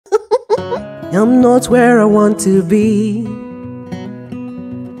I'm not where I want to be,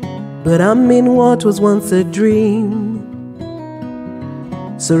 but I'm in what was once a dream.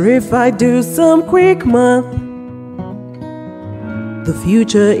 So if I do some quick math, the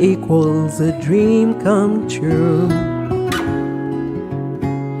future equals a dream come true.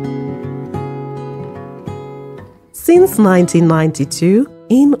 Since 1992,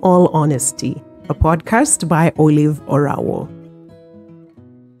 In All Honesty, a podcast by OLAVEORAWO.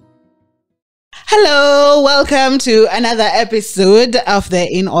 Hello, welcome to another episode of the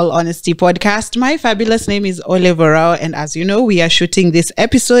In All Honesty podcast. My fabulous name is OLAVEORAWO, and as you know, we are shooting this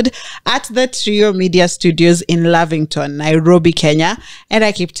episode at the Trio Media Studios in Lavington, Nairobi, Kenya. And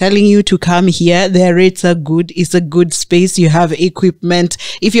I keep telling you to come here. The rates are good. It's a good space. You have equipment.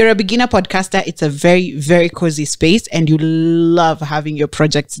 If you're a beginner podcaster, it's a very, very cozy space, and you love having your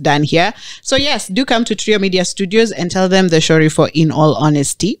projects done here. So yes, do come to Trio Media Studios and tell them the Shori for In All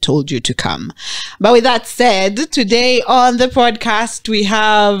Honesty told you to come. But with that said, today on the podcast, we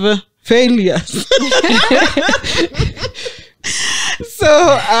have failures.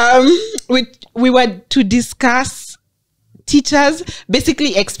 So we were to discuss teachers,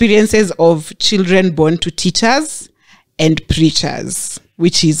 basically experiences of children born to teachers and preachers,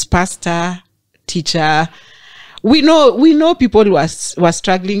 which is pastor, teacher. We know people who are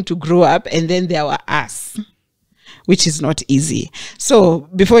struggling to grow up, and then there were us, which is not easy. So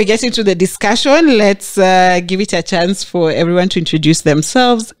before we get into the discussion, let's give it a chance for everyone to introduce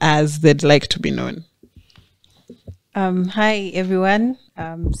themselves as they'd like to be known. Hi, everyone.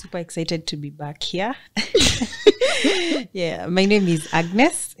 I'm super excited to be back here. Yeah, my name is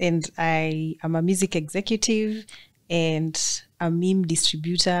Agnes, and I am a music executive and a meme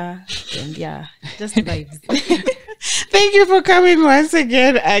distributor, and yeah, just vibes. Thank you for coming once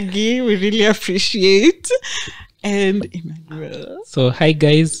again, Agie. We really appreciate. And Emmanuel. So hi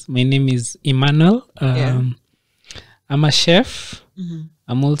guys, my name is Emmanuel. I'm a chef. Mm-hmm.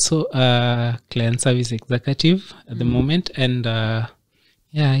 I'm also a client service executive at the moment, and I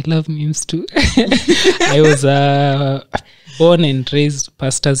love memes too. I was born and raised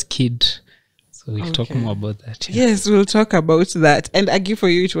pastor's kid, so we'll talk more about that. Yeah. Yes, we'll talk about that. And Agie, for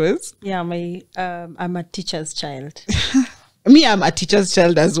you it was? Yeah, I'm a teacher's child. Me, I'm a teacher's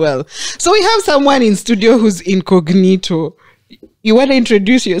child as well. So we have someone in studio who's incognito. You want to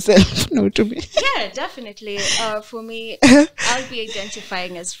introduce yourself? No, to me. Yeah, definitely. For me, I'll be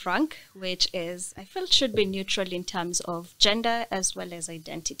identifying as Frank, which is, I feel, should be neutral in terms of gender as well as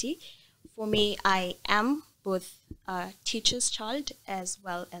identity. For me, I am both a teacher's child as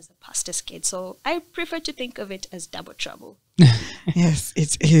well as a pastor's kid. So I prefer to think of it as double trouble. Yes,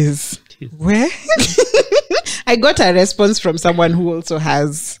 it is. Where? I got a response from someone who also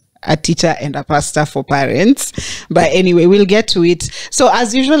has a teacher and a pastor for parents. But anyway, we'll get to it. So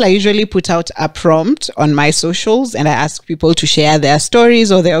as usual, I usually put out a prompt on my socials, and I ask people to share their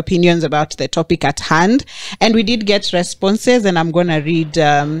stories or their opinions about the topic at hand. And we did get responses, and I'm going to read...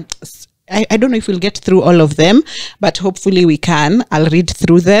 I don't know if we'll get through all of them, but hopefully we can. I'll read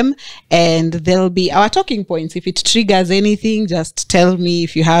through them, and there'll be our talking points. If it triggers anything, just tell me.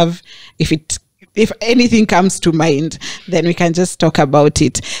 If anything comes to mind, then we can just talk about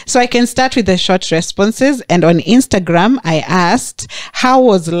it. So I can start with the short responses. And on Instagram, I asked, how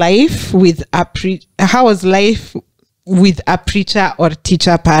was life with a preacher or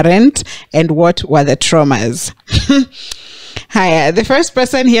teacher parent, and what were the traumas? Hi, the first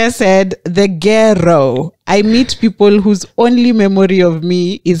person here said, the ghetto. I meet people whose only memory of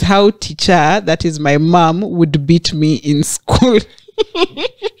me is how teacher, that is my mom, would beat me in school.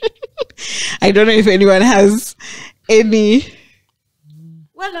 I don't know if anyone has any.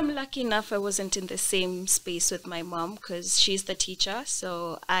 Well, I'm lucky enough I wasn't in the same space with my mom because she's the teacher.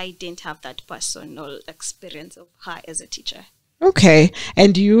 So I didn't have that personal experience of her as a teacher. Okay.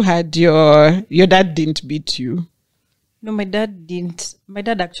 And you had your dad didn't beat you? No, my dad didn't. My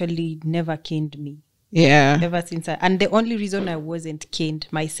dad actually never caned me. Yeah. Ever since and the only reason I wasn't caned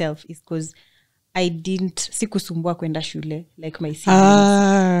myself is because I didn't sikusumbua kwenda shule like my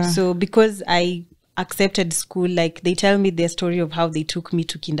siblings. So because I accepted school, like they tell me their story of how they took me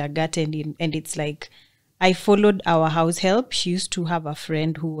to kindergarten, and it's like I followed our house help. She used to have a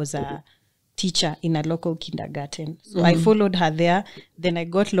friend who was a teacher in a local kindergarten. So I followed her there. Then I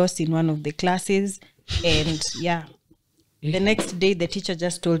got lost in one of the classes, and yeah. The next day, the teacher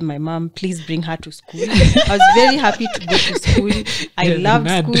just told my mom, please bring her to school. I was very happy to go to school. I loved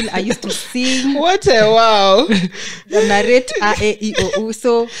school. I used to sing. What a wow. Narrate A, E, I, O, U.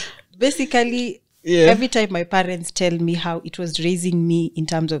 So basically, Every time my parents tell me how it was raising me in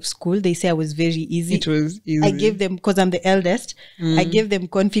terms of school, they say I was very easy. It was easy. I gave them, because I'm the eldest, I gave them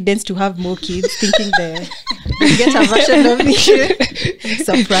confidence to have more kids, thinking they get a version of me.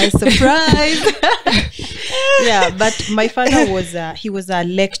 Surprise, surprise. Yeah, but my father was he was a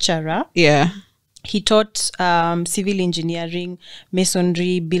lecturer. Yeah. He taught civil engineering,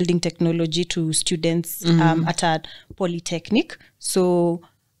 masonry, building technology to students at a polytechnic. So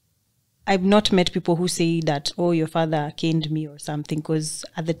I've not met people who say that, oh, your father caned me or something, because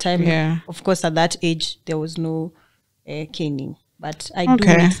at the time, of course, at that age, there was no caning. But I do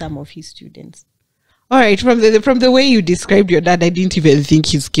meet some of his students. All right, from the way you described your dad, I didn't even think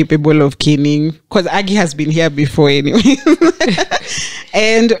he's capable of caning, because Agie has been here before anyway.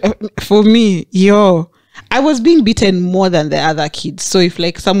 And for me, I was being beaten more than the other kids. So if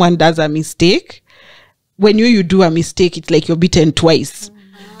like someone does a mistake, when you do a mistake, it's like you're beaten twice.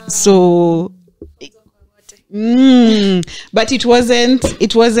 So, but it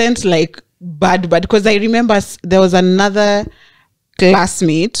wasn't like bad, because I remember there was another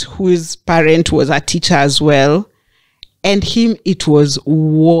classmate whose parent was a teacher as well, and it was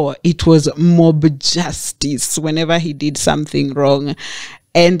war. It was mob justice whenever he did something wrong,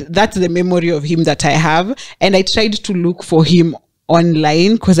 and that's the memory of him that I have. And I tried to look for him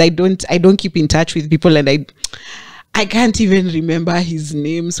online, because I don't keep in touch with people, and I can't even remember his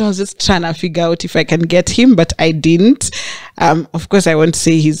name. So I was just trying to figure out if I can get him, but I didn't. Of course, I won't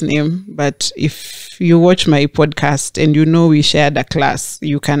say his name, but if you watch my podcast and you know we shared a class,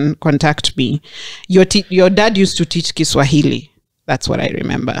 you can contact me. Your dad used to teach Kiswahili. That's what I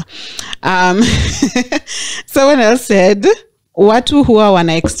remember. Someone else said, watu huwa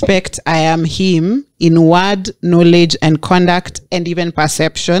wana expect I am him in word, knowledge and conduct and even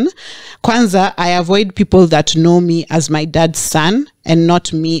perception. Kwanza, I avoid people that know me as my dad's son and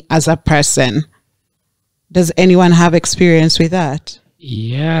not me as a person. Does anyone have experience with that?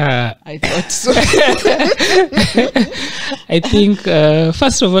 Yeah. I thought so. I think,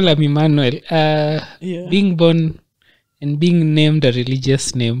 first of all, I'm Emmanuel. Being born and being named a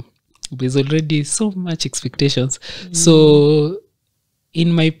religious name, there's already so much expectations. So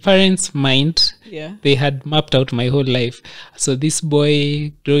in my parents' mind, they had mapped out my whole life. So this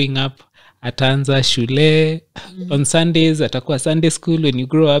boy growing up ataanza shule on Sundays, atakuwa Sunday school. When you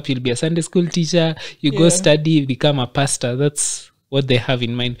grow up, you'll be a Sunday school teacher. You go study, become a pastor. That's what they have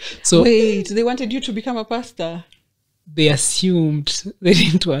in mind. So wait, they wanted you to become a pastor? They assumed. They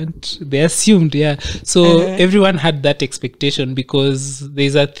didn't want. They assumed, yeah. So everyone had that expectation, because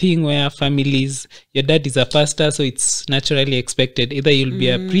there's a thing where families, your dad is a pastor, so it's naturally expected. Either you'll be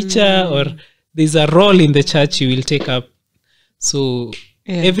a preacher, or there's a role in the church you will take up. So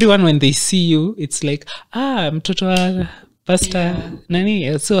everyone, when they see you, it's like, mtoto wa pastor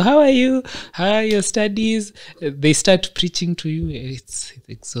nani. So how are you? How are your studies? They start preaching to you. It's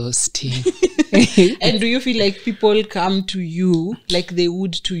exhausting. And do you feel like people come to you like they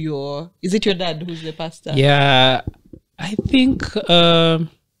would to your... Is it your dad who's the pastor? Yeah, I think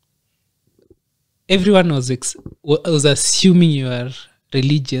everyone was assuming you are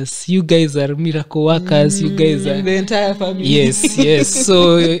religious. You guys are miracle workers. You guys are the entire family. Yes.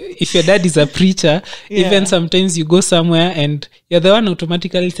 So if your dad is a preacher, even sometimes you go somewhere and you're the one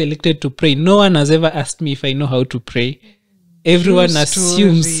automatically selected to pray. No one has ever asked me if I know how to pray. Everyone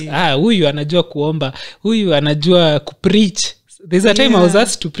assumes, huyu anajua kuomba, huyu anajua kupreach. There's a time I was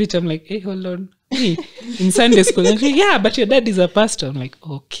asked to preach. I'm like, hey, hold on. Hey, in Sunday school, I'm like, yeah, but your dad is a pastor. I'm like,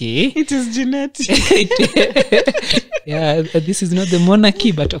 okay. It is genetic. Yeah, this is not the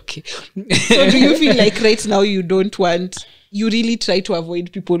monarchy, but okay. So do you feel like right now you really try to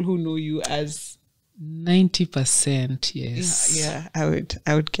avoid people who know you as... 90%, yes. Yeah,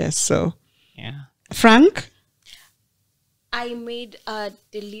 I would guess so. Yeah. Frank? I made a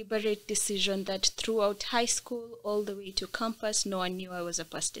deliberate decision that throughout high school, all the way to campus, no one knew I was a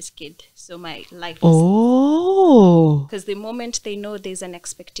pastor's kid. So my life was... Because the moment they know there's an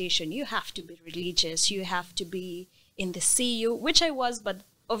expectation, you have to be religious, you have to be in the CU, which I was, but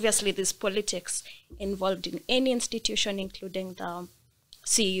obviously there's politics involved in any institution, including the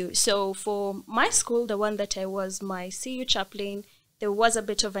CU. So for my school, the one that I was my CU chaplain, there was a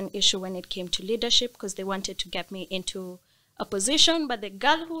bit of an issue when it came to leadership, because they wanted to get me into a position, but the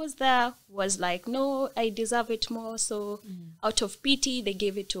girl who was there was like, no, I deserve it more. So out of pity, they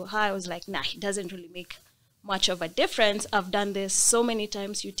gave it to her. I was like, nah, it doesn't really make much of a difference. I've done this so many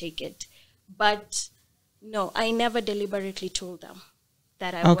times, you take it. But no, I never deliberately told them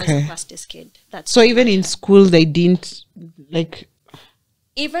that I was a pastor's kid. That's so even in school, they didn't like...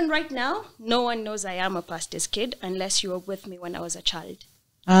 Even right now, no one knows I am a pastor's kid unless you were with me when I was a child.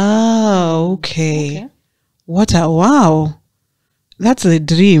 Oh, okay. What a wow. That's a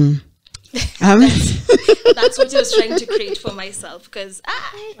dream. That's what I was trying to create for myself, because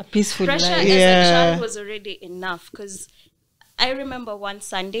A peaceful pressure life. as a child was already enough. Because I remember one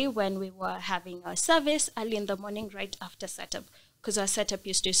Sunday when we were having our service early in the morning, right after setup, because our setup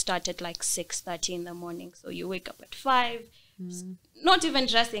used to start at like 6:30 in the morning. So you wake up at 5, not even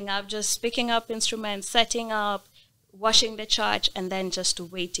dressing up, just picking up instruments, setting up, washing the church, and then just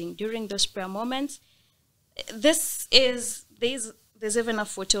waiting during those prayer moments. There's even a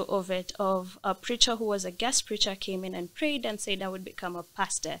photo of it, of a preacher who was a guest preacher, came in and prayed and said I would become a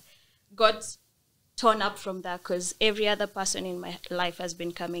pastor. Got torn up from that, because every other person in my life has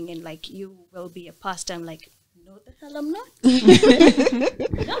been coming in like, you will be a pastor. I'm like, no, the hell I'm not.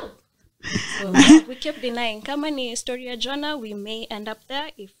 No. So we kept denying. Kama ni Historia Jonah, we may end up there.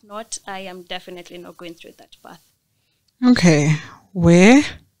 If not, I am definitely not going through that path. Okay. Where?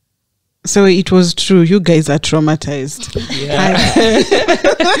 So it was true. You guys are traumatized. Yeah.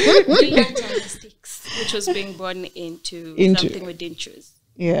 We learned our mistakes, which was being born into something we didn't choose.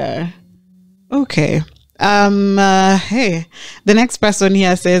 Yeah. Okay. Hey, the next person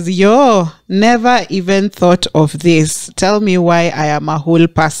here says, yo, never even thought of this. Tell me why I am a whole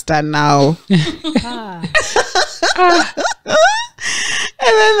pastor now.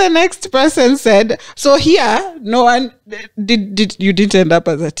 And then the next person said, so here, no one did you didn't end up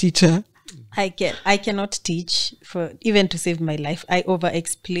as a teacher? I cannot teach for even to save my life. I over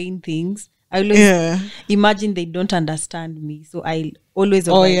explain things. I always imagine they don't understand me, so I always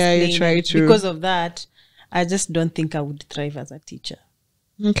over explain. You try to. Because of that, I just don't think I would thrive as a teacher.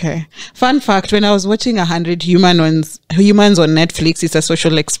 Okay. Fun fact, when I was watching 100 Humans on Netflix, it's a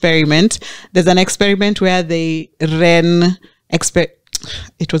social experiment. There's an experiment where they ran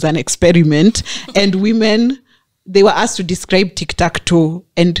it was an experiment, and women, they were asked to describe tic-tac-toe,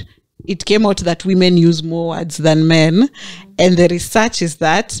 and it came out that women use more words than men. And the research is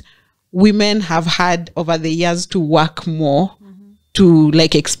that women have had over the years to work more to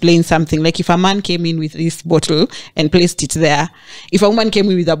like explain something. Like if a man came in with this bottle and placed it there, if a woman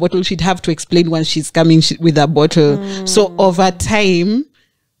came in with a bottle, she'd have to explain when she's coming with a bottle. So over time,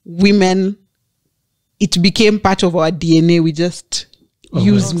 women, it became part of our DNA. We just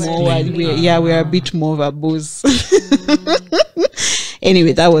use more words. We're a bit more verbose.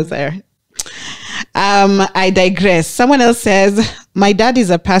 Anyway, that was there. I digress. Someone else says, my dad is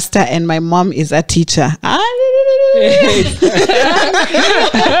a pastor and my mom is a teacher. Wait,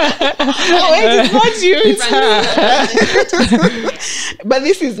 it's not you. It's her. But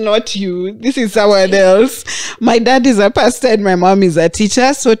this is not you. This is someone else. My dad is a pastor and my mom is a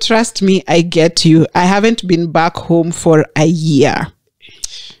teacher. So trust me, I get you. I haven't been back home for a year.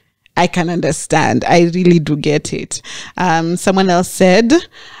 I can understand. I really do get it. Someone else said,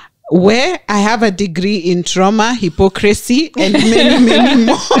 where I have a degree in trauma, hypocrisy, and many, many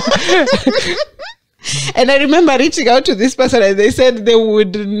more. And I remember reaching out to this person and they said they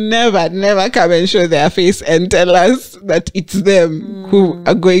would never come and show their face and tell us that it's them who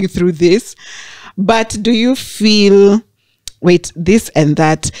are going through this. But do you feel, this and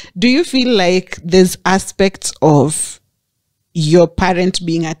that, do you feel like there's aspects of your parent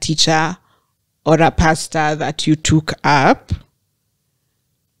being a teacher or a pastor that you took up?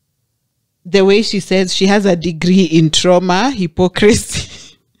 The way she says she has a degree in trauma,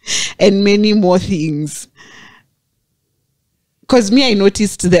 hypocrisy, and many more things. Because me, I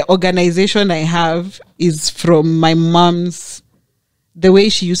noticed the organization I have is from my mom's, the way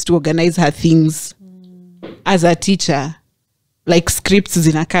she used to organize her things as a teacher. Like scripts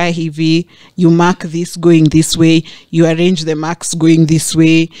zinakaa hivi, you mark this going this way, you arrange the marks going this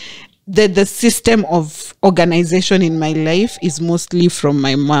way. The system of organization in my life is mostly from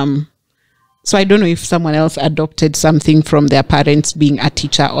my mom. So I don't know if someone else adopted something from their parents being a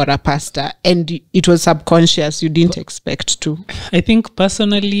teacher or a pastor, and it was subconscious, you didn't expect to. I think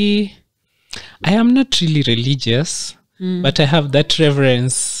personally, I am not really religious, but I have that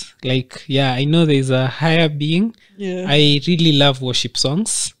reverence. Like, I know there's a higher being. Yeah. I really love worship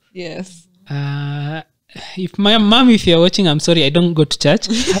songs. Yes. If my mom, if you're watching, I'm sorry, I don't go to church.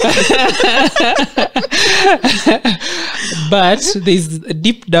 But there's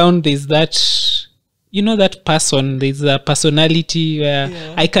deep down, there's that, that person, there's a personality where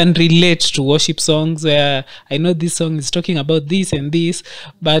I can relate to worship songs, where I know this song is talking about this and this,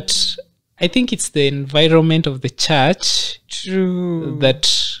 but I think it's the environment of the church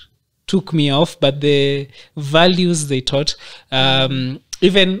that took me off, but the values they taught,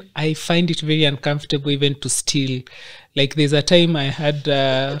 even I find it very uncomfortable even to still Like there's a time I had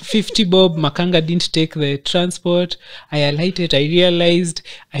 50 bob, Makanga didn't take the transport. I alighted, I realized,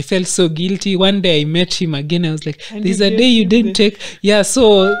 I felt so guilty. One day I met him again, I was like, there's a day you didn't take. Yeah,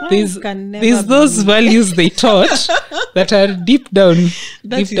 so there's those values they taught that are deep down.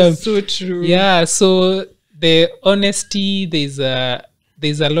 That is so true. Yeah, so the honesty, there's a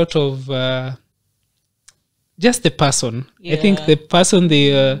lot of just the person. I think the person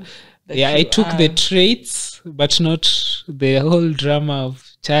I took the traits, but not the whole drama of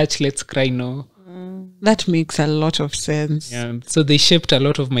church, let's cry, no. That makes a lot of sense. Yeah, so they shaped a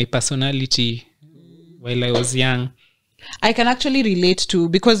lot of my personality while I was young. I can actually relate to,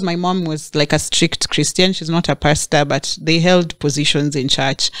 because my mom was like a strict Christian. She's not a pastor, but they held positions in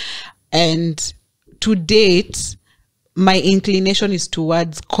church. And to date, my inclination is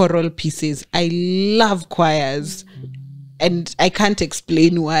towards choral pieces. I love choirs. And I can't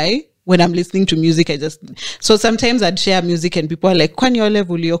explain why. When I'm listening to music, so sometimes I'd share music and people are like, Kwani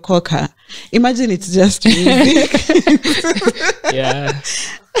level uliokoka? Imagine it's just music. Yeah.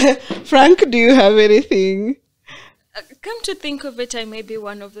 Frank, do you have anything? Come to think of it, I may be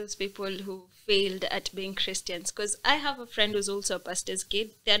one of those people who failed at being Christians, because I have a friend who's also a pastor's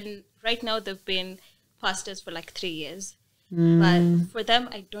kid. Then right now they've been pastors for like 3 years. But for them,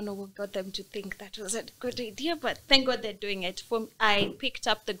 I don't know what got them to think that was a good idea, but thank God they're doing it. I picked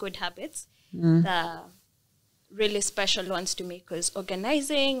up the good habits, the really special ones to me, because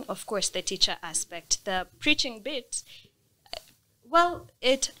organizing, of course, the teacher aspect, the preaching bit, well,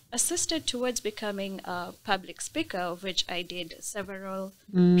 it assisted towards becoming a public speaker, of which I did several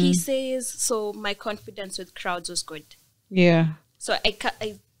pieces. So my confidence with crowds was good. Yeah. So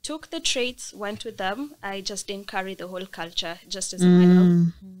I took the traits, went with them. I just didn't carry the whole culture, just as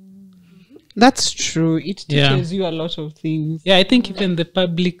Emmanuel. That's true. It teaches you a lot of things. Yeah, I think even the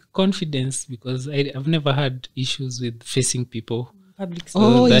public confidence, because I've never had issues with facing people. Public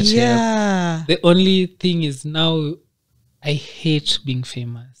Oh, that yeah. The only thing is now I hate being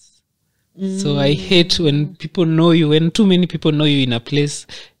famous. So I hate when people know you, when too many people know you in a place.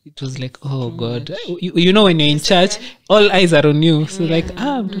 It was like, oh God. You know, when you're in church, all eyes are on you. So like,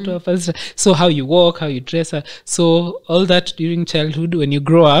 mtoto wa pastor. So how you walk, how you dress. So all that during childhood, when you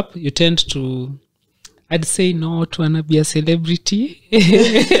grow up, you tend to, I'd say, no, to wanna be a celebrity.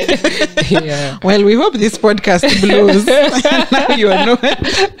 Yeah. Well, we hope this podcast blows. Now you are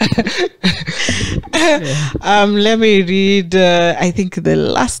let me read, I think the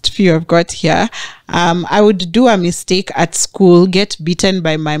last few I've got here. I would do a mistake at school, get beaten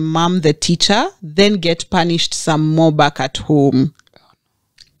by my mom, the teacher, then get punished some more back at home.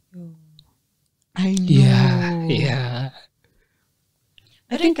 I know. Yeah.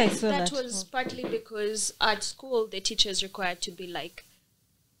 I think I saw that was partly because at school the teacher is required to be like,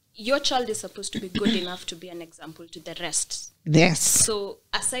 your child is supposed to be good enough to be an example to the rest. Yes. So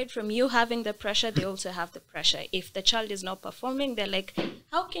aside from you having the pressure, they also have the pressure. If the child is not performing, they're like,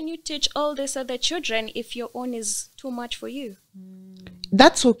 how can you teach all these other children if your own is too much for you?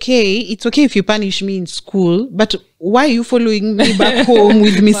 That's okay. It's okay if you punish me in school, but why are you following me back home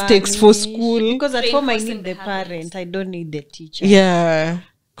with mistakes for school? Because at home I need the parent. I don't need the teacher. Yeah.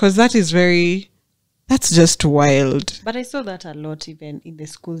 Because that's just wild. But I saw that a lot even in the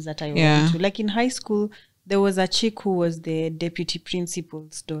schools that I went to. Like in high school, there was a chick who was the deputy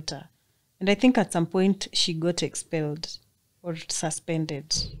principal's daughter. And I think at some point she got expelled or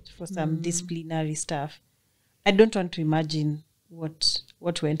suspended for some disciplinary stuff. I don't want to imagine what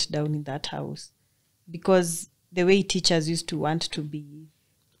went down in that house. Because the way teachers used to want to be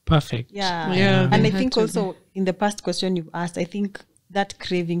perfect. Yeah. And I think also in the past question you've asked, I think that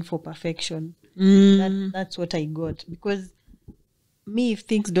craving for perfection, that's what I got. Because me, if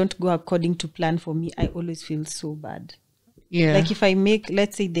things don't go according to plan for me, I always feel so bad. Yeah. Like if I make,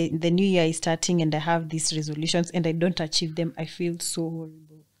 let's say the new year is starting and I have these resolutions and I don't achieve them, I feel so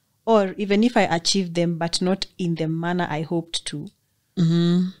horrible. Or even if I achieve them, but not in the manner I hoped to,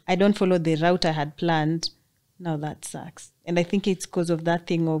 I don't follow the route I had planned, now that sucks. And I think it's because of that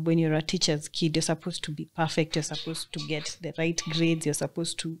thing of when you're a teacher's kid, you're supposed to be perfect, you're supposed to get the right grades, you're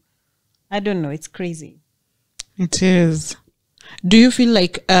supposed to, I don't know, it's crazy. It is. Do you feel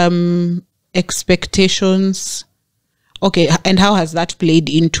like expectations, okay, and how has that played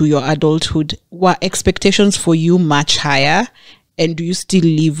into your adulthood? Were expectations for you much higher? And do you still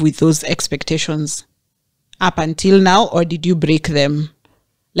live with those expectations up until now, or did you break them?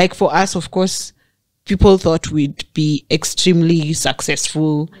 Like for us, of course, people thought we'd be extremely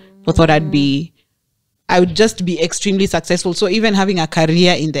successful. People thought I would just be extremely successful. So even having a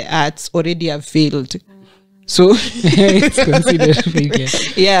career in the arts, already I've failed. So it's considered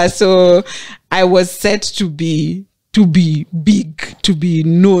fake. Yeah, so I was set to be to be big, to be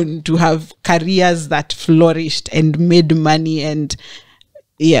known, to have careers that flourished and made money. And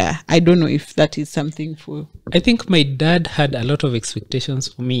yeah, I don't know if that is something for... I think my dad had a lot of expectations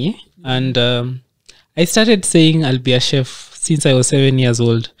for me. And I started saying I'll be a chef since I was 7 years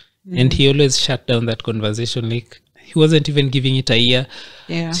old. And he always shut down that conversation. Like, he wasn't even giving it a year.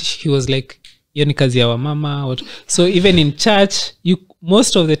 Yeah. He was like, "Hiyo ni kazi ya wamama." So even in church,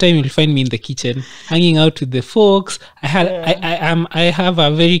 most of the time you'll find me in the kitchen, hanging out with the folks. I have a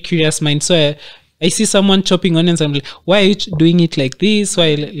very curious mind. So I see someone chopping onions. I'm like, why are you doing it like this?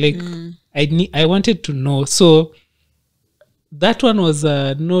 Why, like, I wanted to know. So that one was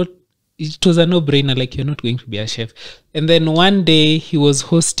it was a no-brainer. Like, you're not going to be a chef. And then one day he was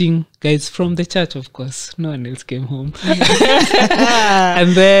hosting guys from the church, of course. No one else came home.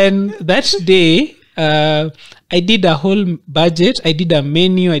 And then that day, I did a whole budget. I did a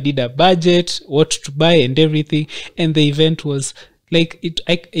menu. I did a budget, what to buy and everything. And the event was like,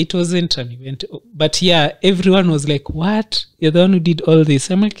 it wasn't an event. But yeah, everyone was like, "What? You're the one who did all this?"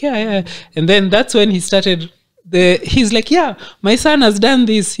 I'm like, yeah. And then that's when he started... he's like, "Yeah, my son has done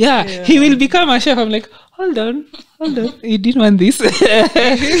this. Yeah, he will become a chef." I'm like, hold on, you didn't want this.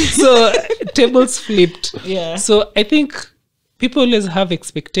 So tables flipped. Yeah. So I think people always have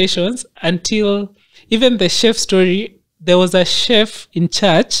expectations until even the chef story. There was a chef in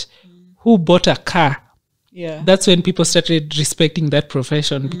church who bought a car. Yeah, that's when people started respecting that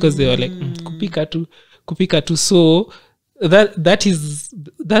profession, because they were like, kupika tu. So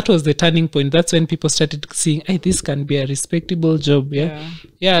that was the turning point. That's when people started seeing, hey, this can be a respectable job.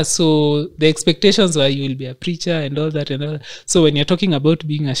 Yeah. So the expectations were you will be a preacher and all that and all. So when you're talking about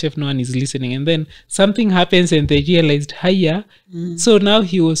being a chef, no one is listening. And then something happens and they realized, hiya. So now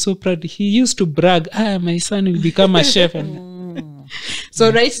he was so proud. He used to brag, my son will become a chef. So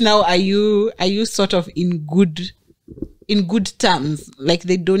right now, are you sort of in good terms? Like,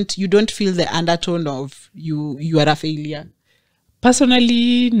 you don't feel the undertone of you are a failure?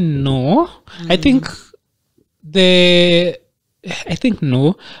 Personally, no. I think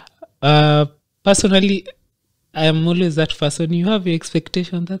no. Personally, I am always that person. You have your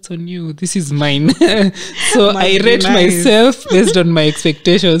expectation, that's on you. This is mine. So I rate myself based on my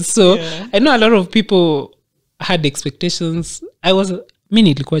expectations. So I know a lot of people had expectations. Mi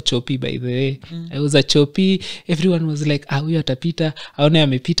nilikuwa chopi, by the way. I was a chopi. Everyone was like, huyu atapita, aone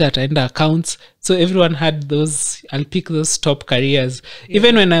amepita, ataenda accounts. So everyone had those, I'll pick those top careers.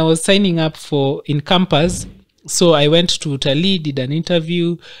 Even when I was signing up in campus, so I went to Italy, did an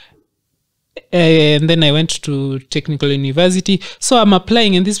interview, and then I went to Technical University. So I'm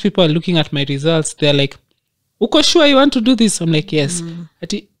applying, and these people are looking at my results. They're like, uko sure you want to do this? I'm like, yes.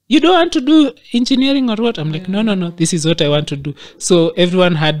 You don't want to do engineering or what? I'm like, no, this is what I want to do. So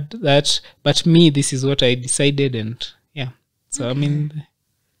everyone had that, but me, this is what I decided. And yeah, so I mean,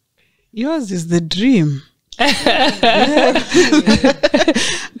 yours is the dream.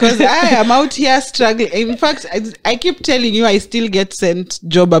 Because I am out here struggling. In fact, I keep telling you, I still get sent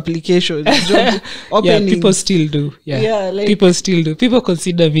job applications, job openings. Yeah, people still do. Yeah, people still do. People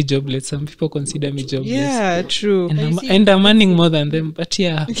consider me jobless. Some people consider me jobless. Yeah, true. And I'm earning more than them. But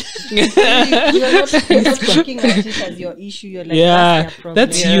yeah, you're not talking about it as your issue. You're like,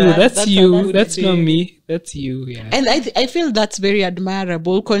 that's you. That's you. That's not me. That's you. Yeah. And I feel that's very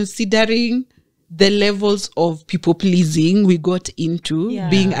admirable, considering the levels of people pleasing we got into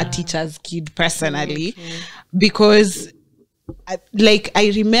being a teacher's kid personally. Because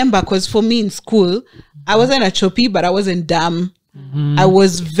I remember, because for me in school, I wasn't a choppy, but I wasn't dumb. I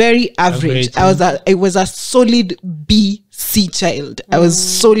was very average. I was a solid B-C child. I was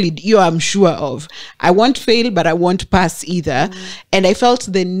solid. I'm sure of. I won't fail, but I won't pass either. And I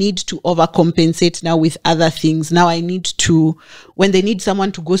felt the need to overcompensate now with other things. Now I need to, when they need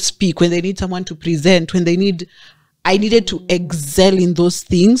someone to go speak, when they need someone to present, I needed to excel in those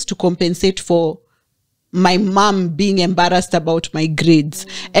things to compensate for my mom being embarrassed about my grades.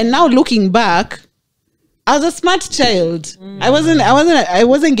 And now looking back, I was a smart child. I wasn't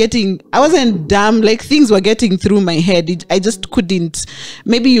dumb. Like, things were getting through my head. I just couldn't.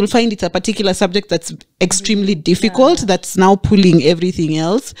 Maybe you'll find it's a particular subject that's extremely difficult, that's now pulling everything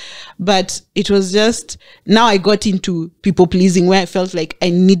else. But it was just, now I got into people pleasing, where I felt like I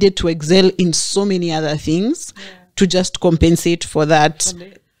needed to excel in so many other things to just compensate for that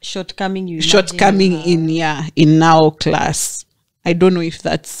shortcoming in now class. I don't know if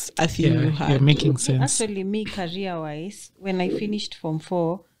that's a thing you had. You're making sense. Actually, me, career-wise, when I finished Form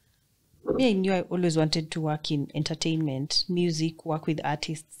 4, I knew I always wanted to work in entertainment, music, work with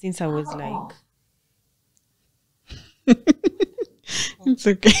artists, since I was like... It's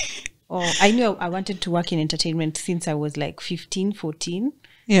okay. Oh, I knew I wanted to work in entertainment since I was like 15, 14.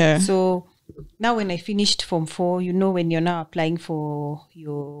 Yeah. So now when I finished Form 4, you know, when you're now applying for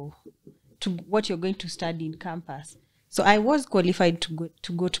what you're going to study in campus. So I was qualified to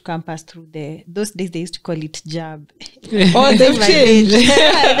go to campus through those days they used to call it JAB. Oh, they've changed.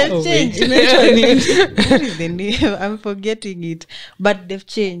 They've changed. What is the name? I'm forgetting it. But they've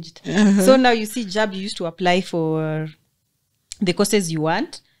changed. So now you see JAB, you used to apply for the courses you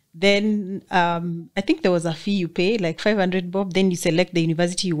want. Then I think there was a fee you pay, like 500 bob. Then you select the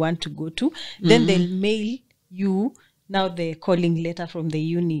university you want to go to. Then they'll mail you now the calling letter from the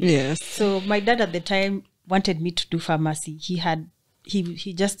uni. Yes. So my dad at the time wanted me to do pharmacy.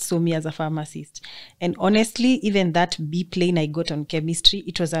 He just saw me as a pharmacist. And honestly, even that B plane I got on chemistry,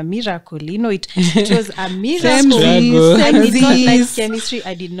 it was a miracle. You know, it was a miracle. I did not like chemistry.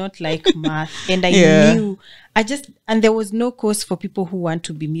 I did not like math. And I knew, and there was no course for people who want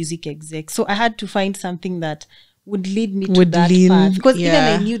to be music execs. So I had to find something that would lead me to that path. Because even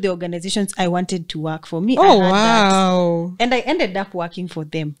I knew the organizations I wanted to work for. Me, oh, I had wow. that. And I ended up working for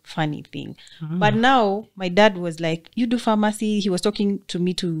them. Funny thing. But now my dad was like, you do pharmacy. He was talking to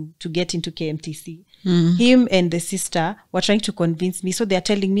me to get into KMTC. Him and the sister were trying to convince me. So I'm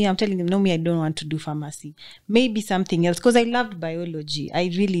telling them, no, I don't want to do pharmacy. Maybe something else. Because I loved biology.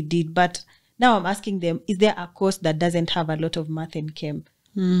 I really did. But now I'm asking them, is there a course that doesn't have a lot of math and chem?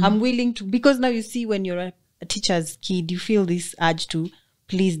 I'm willing to, because now you see when you're a teacher's kid, you feel this urge to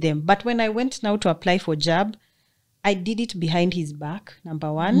please them. But when I went now to apply for JAB, I did it behind his back,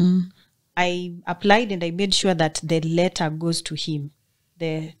 number one. I applied and I made sure that the letter goes to him,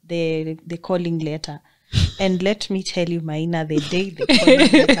 the calling letter. And let me tell you, Maina, the day the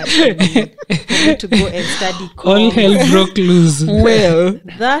calling letter came in for me to go and study all hell broke loose. Well,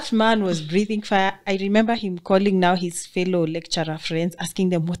 that man was breathing fire. I remember him calling now his fellow lecturer friends, asking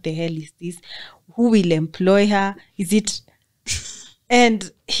them, what the hell is this? Who will employ her? Is it? And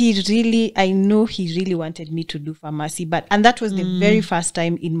I know he really wanted me to do pharmacy. And that was the very first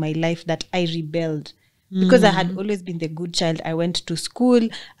time in my life that I rebelled. Because I had always been the good child. I went to school.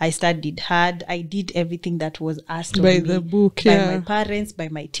 I studied hard. I did everything that was asked of me. By the book, by my parents, by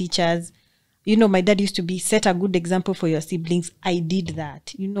my teachers. You know, my dad used to set a good example for your siblings. I did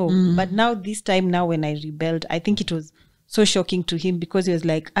that, you know. But now, this time now when I rebelled, I think it was so shocking to him because he was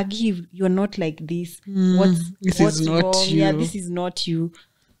like, Agie, you're not like this. What's is not wrong? you. Yeah, this is not you.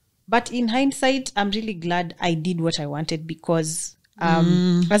 But in hindsight, I'm really glad I did what I wanted because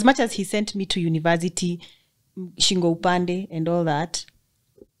as much as he sent me to university, Shingo Upande and all that,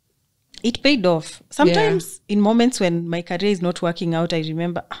 it paid off. Sometimes in moments when my career is not working out, I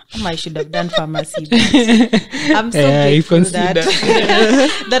remember, I should have done pharmacy. I'm so grateful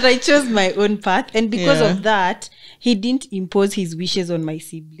that I chose my own path. And because of that, he didn't impose his wishes on my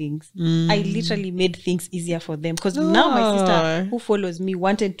siblings. I literally made things easier for them. Because now my sister, who follows me,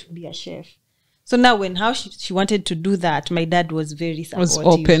 wanted to be a chef. So now how she wanted to do that, my dad was very supportive.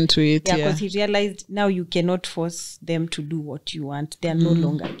 Was open to it, yeah. Because he realized now you cannot force them to do what you want. They are no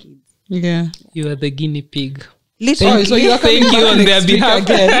longer kids. Yeah. You are the guinea pig. Literally. So you are Thank you on their behalf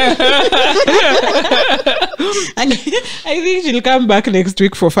again. And I think she'll come back next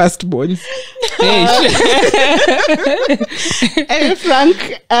week for firstborns. And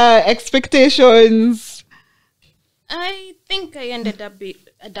Frank, expectations? I think I ended up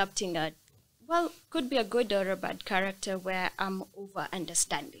adapting could be a good or a bad character where I'm over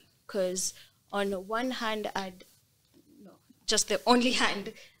understanding. Because on one hand, I'd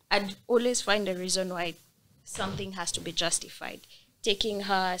always find a reason why something has to be justified. Taking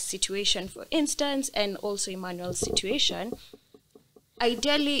her situation, for instance, and also Emmanuel's situation,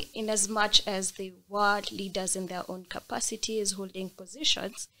 ideally, in as much as they were leaders in their own capacities, holding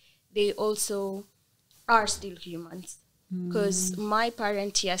positions, they also are still humans. Because my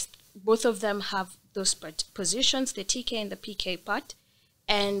parents, yes, both of them have those positions, the TK and the PK part,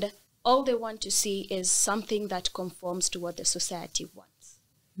 and all they want to see is something that conforms to what the society wants.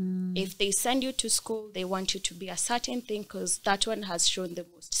 If they send you to school, they want you to be a certain thing because that one has shown the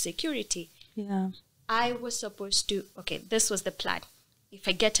most security. Yeah. I was supposed to, this was the plan. If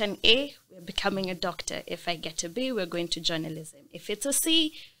I get an A, we're becoming a doctor. If I get a B, we're going to journalism. If it's a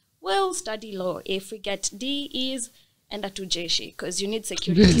C, we'll study law. If we get D, E's, and to jeshi, because you need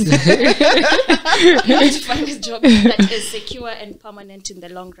security. You need to find a job that is secure and permanent in the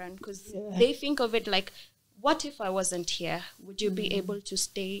long run, because they think of it like, what if I wasn't here? Would you be able to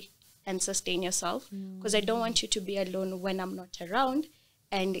stay and sustain yourself? Because I don't want you to be alone when I'm not around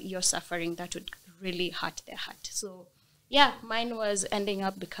and you're suffering. That would really hurt their heart. So yeah, mine was ending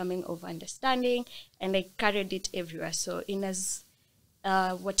up becoming over understanding, and I carried it everywhere. So in as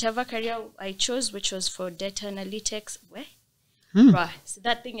whatever career I chose, which was for data analytics, bruh, so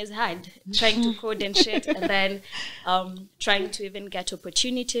that thing is hard, trying to code and shit, and then trying to even get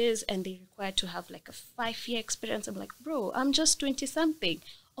opportunities, and they require to have like a 5-year experience. I'm like, bro, I'm just 20 something.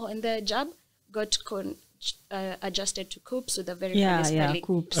 Oh, and the job got adjusted to COOPS with a very funny spelling.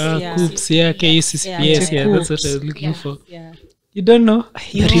 COOPS. COOPS, KUCCPS, that's what I was looking for. Yeah. You don't know?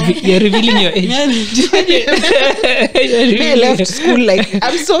 You're revealing your age. I left school like,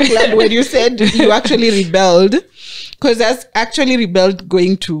 I'm so glad when you said you actually rebelled, because I actually rebelled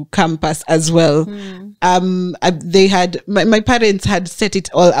going to campus as well. They had, my parents had set it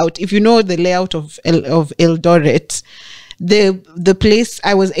all out. If you know the layout of Eldoret, the place,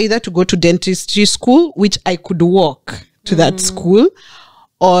 I was either to go to dentistry school, which I could walk to that school,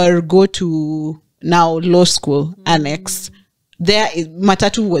 or go to now law school annex. There,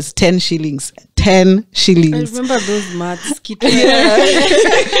 matatu was 10 shillings. 10 shillings. I remember those maths.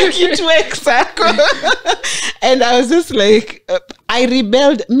 And I was just like, I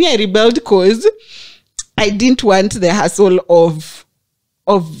rebelled because I didn't want the hassle of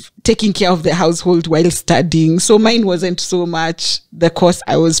taking care of the household while studying. So mine wasn't so much the course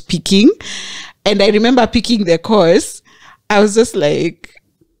I was picking. And I remember picking the course. I was just like,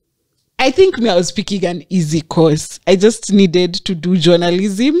 I think I was picking an easy course. I just needed to do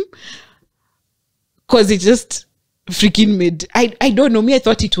journalism because it just freaking made, I don't know, I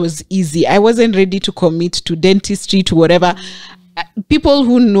thought it was easy. I wasn't ready to commit to dentistry, to whatever. People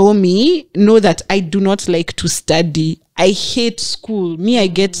who know me know that I do not like to study. I hate school. I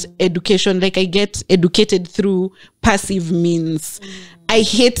get education, like I get educated through passive means. I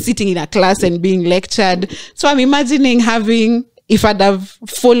hate sitting in a class and being lectured. So I'm imagining if I'd have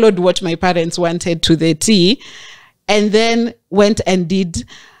followed what my parents wanted to the T, and then went and did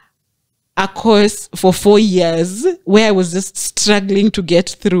a course for 4 years where I was just struggling to get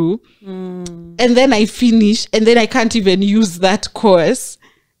through. And then I finish, and then I can't even use that course.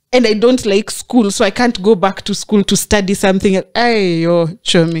 And I don't like school, so I can't go back to school to study something. Ayo,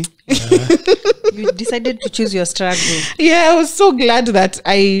 Chomi. You decided to choose your struggle. Yeah, I was so glad that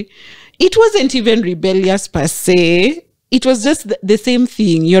it wasn't even rebellious per se. It was just the same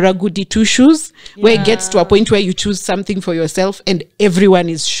thing. You're a goody two shoes, where it gets to a point where you choose something for yourself and everyone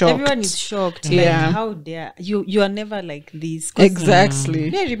is shocked. Everyone is shocked. Yeah. Like, how dare you are never like this.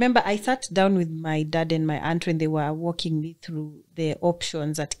 Exactly. I remember I sat down with my dad and my aunt when they were walking me through the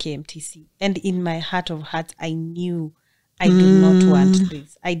options at KMTC. And in my heart of hearts, I knew I do not want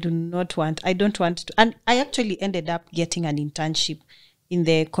this. I don't want to. And I actually ended up getting an internship in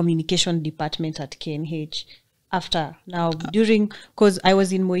the communication department at KNH. After because I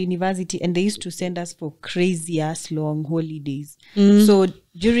was in Mo University and they used to send us for crazy ass long holidays. So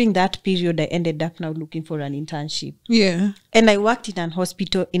during that period, I ended up now looking for an internship. Yeah. And I worked in a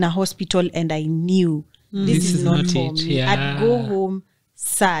hospital and I knew this is not for me. Yeah. I'd go home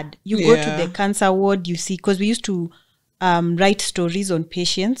sad. You go to the cancer ward, you see, because we used to write stories on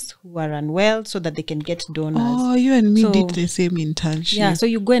patients who are unwell so that they can get donors. Oh, you and me did the same internship. Yeah, so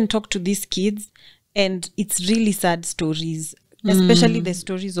you go and talk to these kids. And it's really sad stories, especially the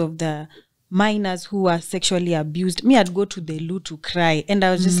stories of the minors who were sexually abused. I'd go to the loo to cry. And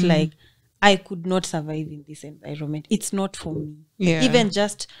I was just like, I could not survive in this environment. It's not for me. Yeah. Even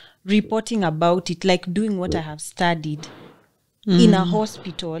just reporting about it, like doing what I have studied in a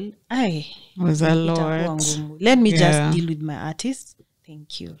hospital, was a lot. Let me just deal with my artists.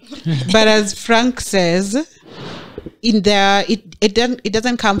 Thank you. But as Frank says, it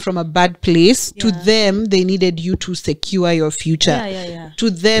doesn't come from a bad place. To them, they needed you to secure your future. To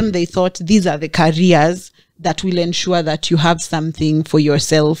them, they thought these are the careers that will ensure that you have something for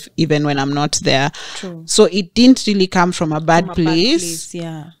yourself even when I'm not there. True. So it didn't really come from a bad place.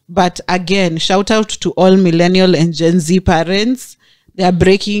 But again, shout out to all millennial and Gen Z parents. They are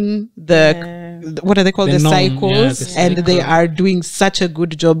breaking what are they called? The cycles. And they are doing such a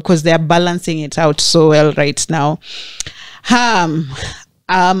good job because they are balancing it out so well right now.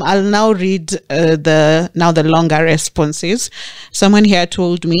 I'll now read the longer responses. Someone here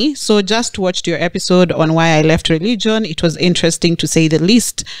told me, so just watched your episode on why I left religion. It was interesting to say the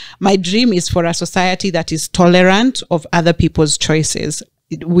least. My dream is for a society that is tolerant of other people's choices.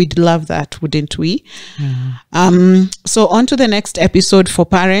 We'd love that, wouldn't we? So on to the next episode for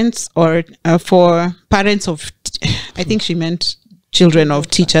parents or for parents of, I think she meant children of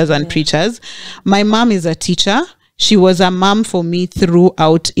teachers and preachers. My mom is a teacher. she was a mom for me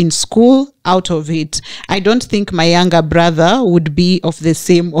throughout, in school, out of it. I don't think my younger brother would be of the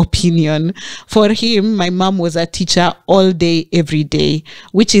same opinion. For him, my mom was a teacher all day, every day,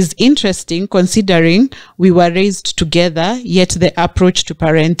 which is interesting considering we were raised together, yet the approach to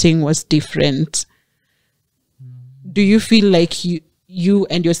parenting was different. Do you feel like you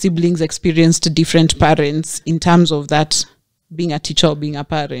and your siblings experienced different parents in terms of that, being a teacher or being a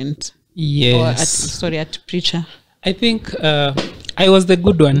parent? Yes. Or a preacher? I think I was the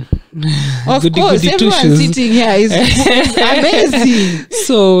good one. Of course, everyone sitting here is amazing.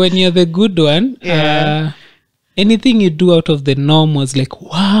 So when you're the good one, anything you do out of the norm was like,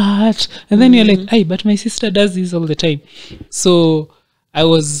 what? And then you're like, hey, but my sister does this all the time. So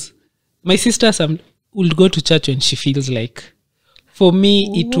my sister would go to church when she feels like. For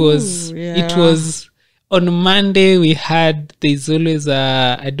me, it was on Monday there's always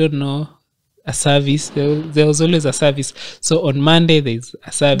a service. There was always a service. So on Monday there's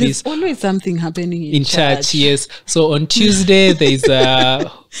a service. There's always something happening in church. Yes. So on Tuesday there's a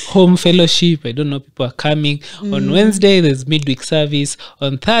home fellowship. I don't know, people are coming. On Wednesday there's midweek service.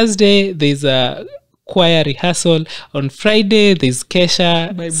 On Thursday there's a choir rehearsal. On Friday there's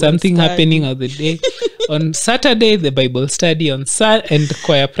Kesha, Bible something study happening on the day. On Saturday the Bible study, and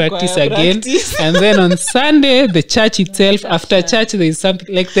choir practice again. And then on Sunday the church itself. After church there's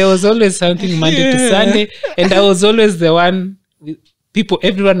something, like there was always something Monday to Sunday, and I was always the one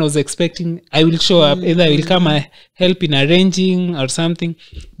everyone was expecting I will show up. Either I will come and help in arranging or something.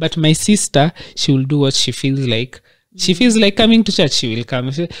 But my sister, she will do what she feels like. She feels like coming to church, she will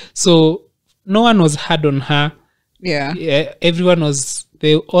come. So no one was hard on her. Yeah, everyone was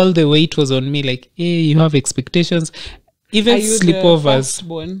all the weight was on me. Like, hey, you have expectations. Even sleepovers.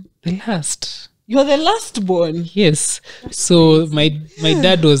 The last. You're the last born. Yes. So my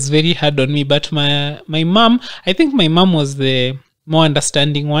dad was very hard on me, but my mom, I think my mom was the more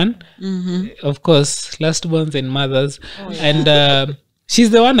understanding one. Of course, last borns and mothers. And she's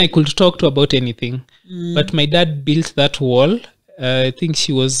the one I could talk to about anything. But my dad built that wall. I think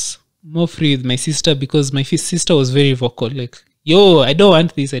she was more free with my sister because my sister was very vocal, like, yo, I don't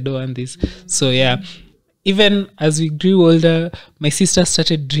want this, So yeah, even as we grew older, my sister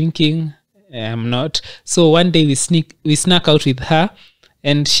started drinking. I'm not. So one day we snuck out with her,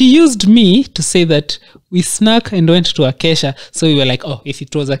 and she used me to say that we snuck and went to a Kesha. So we were like, oh, if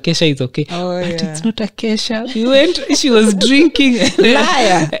it was a Kesha, it's okay. But it's not a Kesha. We went, she was drinking.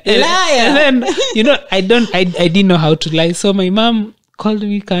 Liar. And then, I didn't know how to lie. So my mom called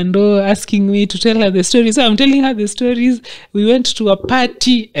me Kando, asking me to tell her the stories. So I'm telling her the stories. We went to a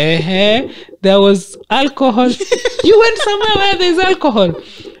party. There was alcohol. You went somewhere where there's alcohol.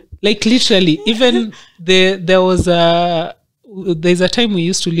 Like literally, even there's a time we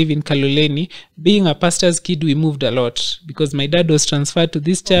used to live in Kaloleni. Being a pastor's kid, we moved a lot because my dad was transferred to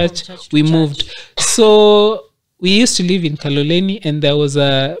this church. We moved. So we used to live in Kaloleni, and there was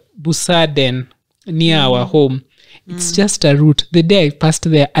a Busaden near our home. It's just a route. The day I passed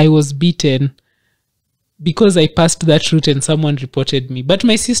there, I was beaten because I passed that route and someone reported me. But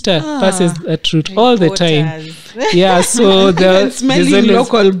my sister passes that route all the time. Yeah, so smelling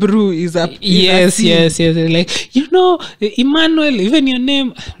local brew is up. Yes. Like, Emmanuel, even your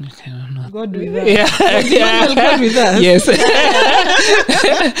name. I don't know. God with us. Yeah. God with us. Yes.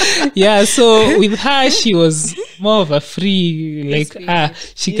 Yeah, so with her, she was more of a free, like,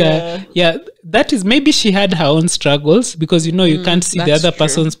 that is, maybe she had her own struggles because, you can't see the other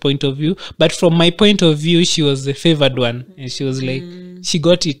person's point of view. But from my point of view, she was the favored one. And she was like, she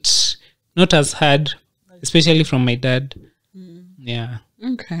got it not as hard, especially from my dad. Yeah.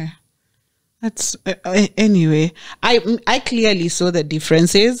 Okay. That's anyway, I clearly saw the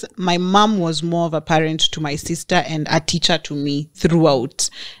differences. My mom was more of a parent to my sister and a teacher to me throughout.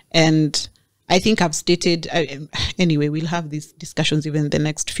 And I think I've stated, anyway, we'll have these discussions even in the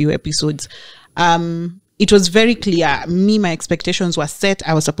next few episodes. It was very clear. My expectations were set.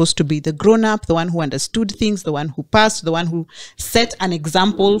 I was supposed to be the grown-up, the one who understood things, the one who passed, the one who set an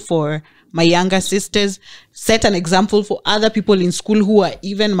example for my younger sisters, set an example for other people in school who are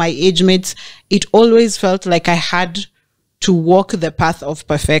even my age mates. It always felt like I had to walk the path of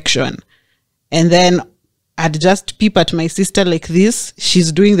perfection. And then I'd just peep at my sister like this.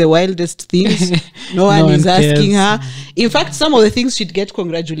 She's doing the wildest things. No one is asking her. In fact, some of the things she'd get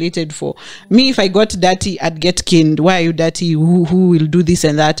congratulated for. Me, if I got dirty, I'd get caned. Why are you dirty? Who will do this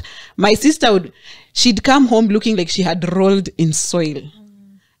and that? My sister she'd come home looking like she had rolled in soil.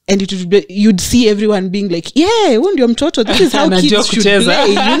 And it would be, you'd see everyone being like, yeah, ndio mtoto, this is how kids should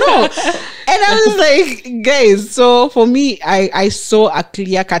play, And I was like, guys, so for me, I saw a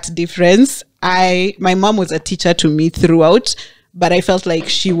clear-cut difference. my mom was a teacher to me throughout, but I felt like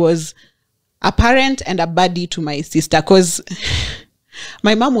she was a parent and a buddy to my sister, because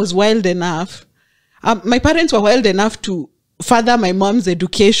my mom was wild enough. My parents were wild enough to further my mom's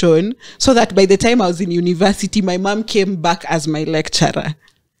education, so that by the time I was in university, my mom came back as my lecturer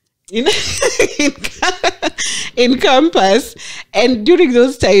in campus. And during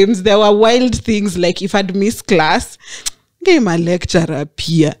those times, there were wild things like if I'd miss class, I'm a lecturer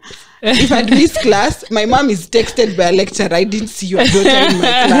peer. If I'd miss class, my mom is texted by a lecturer, I didn't see your daughter in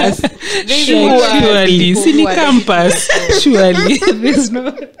my class. Surely, Sini campus. Surely, there's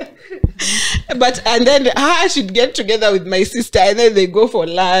no. But and then she'd get together with my sister, and then they go for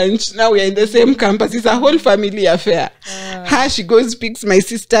lunch. Now we're in the same campus. It's a whole family affair. She goes, picks my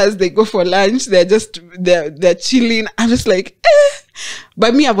sisters, they go for lunch, they're chilling. I'm just like,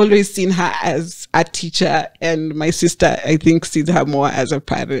 But me, I've always seen her as a teacher, and my sister, I think, sees her more as a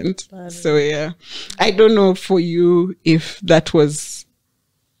parent. So yeah, I don't know for you if that was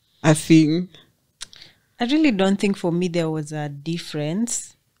a thing. I really don't think for me there was a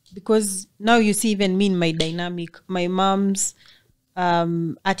difference, because now you see, even me in my dynamic, my mom's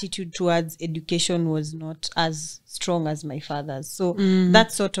attitude towards education was not as strong as my father's. So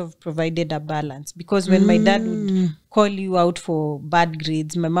that sort of provided a balance, because when my dad would call you out for bad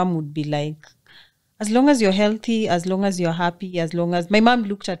grades, my mom would be like, as long as you're healthy, as long as you're happy, as long as... My mom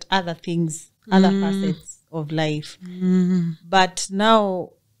looked at other things, other facets of life. But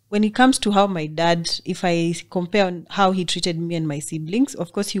now, when it comes to how my dad, if I compare on how he treated me and my siblings,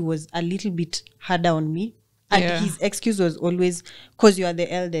 of course, he was a little bit harder on me. And his excuse was always, because you are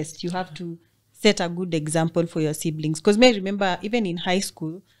the eldest, you have to set a good example for your siblings. Because I remember, even in high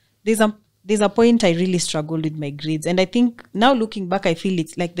school, there's a point I really struggled with my grades. And I think now looking back, I feel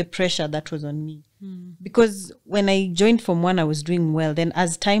it's like the pressure that was on me. Because when I joined Form 1, I was doing well. Then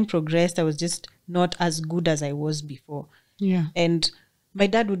as time progressed, I was just not as good as I was before. Yeah. And my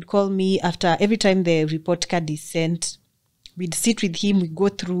dad would call me after every time the report card is sent. We'd sit with him, we'd go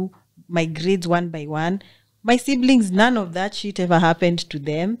through my grades one by one. My siblings, none of that shit ever happened to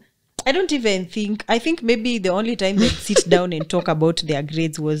them. I don't even think, I think maybe the only time they'd sit down and talk about their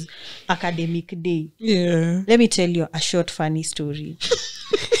grades was academic day. Yeah. Let me tell you a short funny story.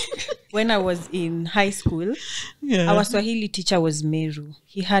 When I was in high school, our Swahili teacher was Meru.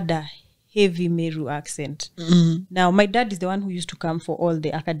 He had a heavy Meru accent. Now, my dad is the one who used to come for all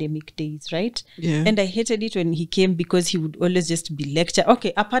the academic days, right? Yeah. And I hated it when he came, because he would always just be lecture.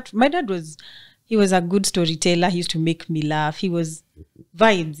 Okay, my dad was... He was a good storyteller. He used to make me laugh. He was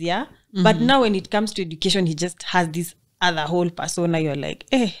vibes, yeah? But now when it comes to education, he just has this other whole persona. You're like,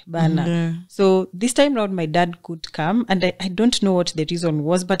 bana. So this time around, my dad could come. And I don't know what the reason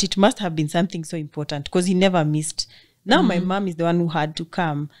was, but it must have been something so important, because he never missed. Now my mom is the one who had to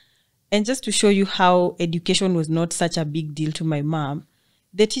come. And just to show you how education was not such a big deal to my mom,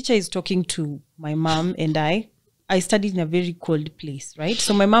 the teacher is talking to my mom and I studied in a very cold place, right?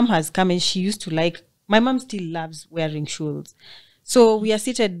 So my mom has come, and she used to like... My mom still loves wearing shawls. So we are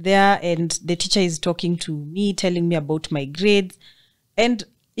seated there, and the teacher is talking to me, telling me about my grades. And,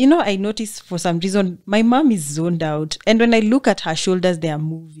 you know, I noticed for some reason, my mom is zoned out. And when I look at her shoulders, they are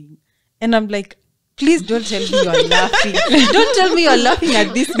moving. And I'm like, please don't tell me you're laughing. Don't tell me you're laughing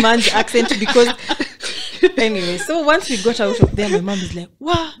at this man's accent, because... Anyway, so once we got out of there, my mom is like,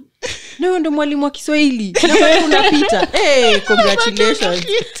 wow. No, ndo mwalimu wa Kiswahili. Unapita. Hey, congratulations.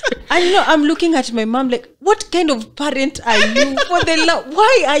 And you know, I'm looking at my mom like, what kind of parent are you?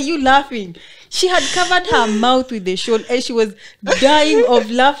 Why are you laughing? She had covered her mouth with the shawl, and she was dying of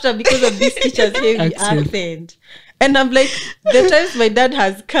laughter because of this teacher's heavy accent. And I'm like, the times my dad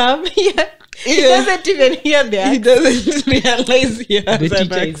has come here, he doesn't even hear that. He doesn't realize he has the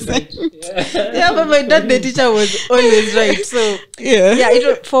teacher is right. Yeah, but my dad, the teacher, was always right. So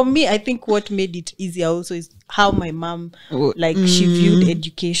for me, I think what made it easier also is how my mom, she viewed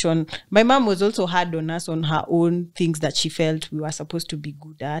education. My mom was also hard on us on her own things that she felt we were supposed to be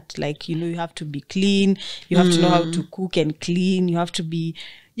good at. Like, you know, you have to be clean, you have to know how to cook and clean, you have to be...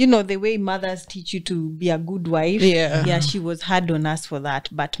 You know, the way mothers teach you to be a good wife. Yeah, she was hard on us for that.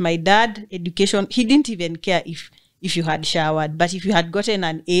 But my dad, education, he didn't even care if you had showered. But if you had gotten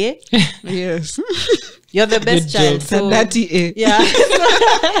an A, yes, you're the best child. So dirty A. Yeah.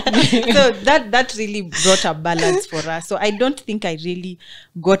 So that really brought a balance for us. So I don't think I really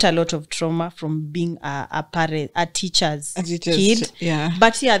got a lot of trauma from being a parent, a teacher's kid. Yeah.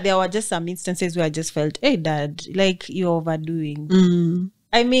 But yeah, there were just some instances where I just felt, hey, Dad, like you're overdoing.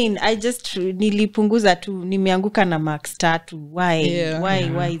 I mean, I just nilipunguza tu, nimeanguka na max 3.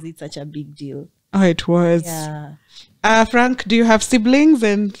 Why is it such a big deal? Oh, it was. Yeah. Frank, do you have siblings?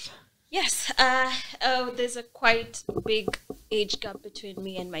 And Yes, there's a quite big age gap between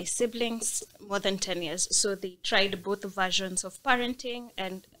me and my siblings, more than 10 years. So they tried both versions of parenting,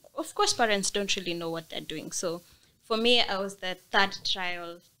 and of course, parents don't really know what they're doing. So for me, I was the third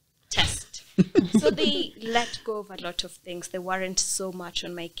trial test. So they let go of a lot of things. They weren't so much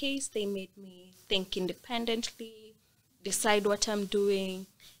on my case. They made me think independently, decide what I'm doing.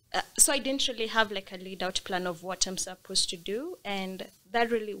 So I didn't really have like a laid out plan of what I'm supposed to do. And that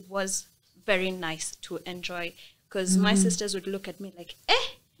really was very nice to enjoy, because my sisters would look at me like,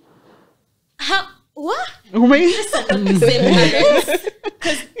 what? Oh my These are not the same parents.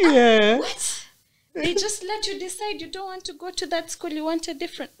 'Cause, yeah. what? They just let you decide you don't want to go to that school, you want a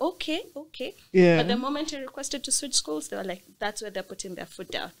different. Okay. Yeah. But the moment I requested to switch schools, they were like, that's where they're putting their foot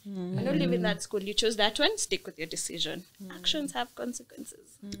down. I don't live in that school. You chose that one, stick with your decision. Actions have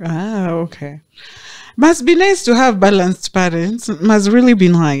consequences. Ah, okay. Must be nice to have balanced parents. Must really be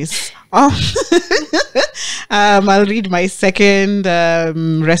nice. I'll read my second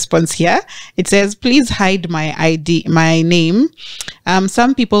response here. It says, please hide my name.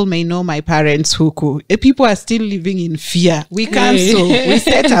 Some people may know my parents, Huku. People are still living in fear. We cancel. We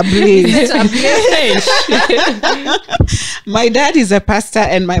set ablaze. My dad is a pastor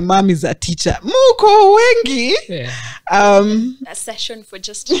and my mom is a teacher. Muko wengi. Yeah. A session for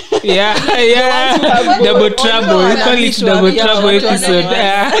just Yeah. Double trouble. We call it double trouble episode.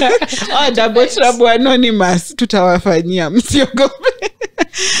 Oh, double trouble anonymous. Tutawafanyia. Msiogope.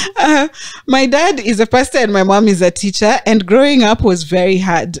 My dad is a pastor and my mom is a teacher, and growing up was very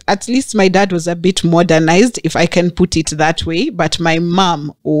hard. At least my dad was a bit modernized, if I can put it that way, but my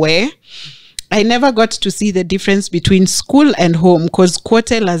mom, I never got to see the difference between school and home, because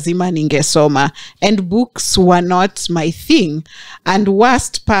kote lazima ningesoma and books were not my thing. And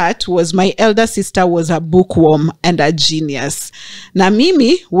worst part was my elder sister was a bookworm and a genius. Na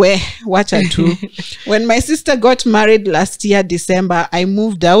mimi, wacha tu. When my sister got married last year, December, I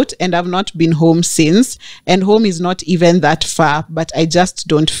moved out and I've not been home since. And home is not even that far, but I just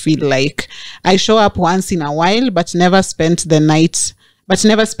don't feel like. I show up once in a while, but never spent the night.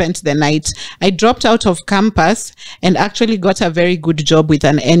 I dropped out of campus and actually got a very good job with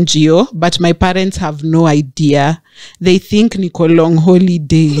an NGO, but my parents have no idea. They think niko long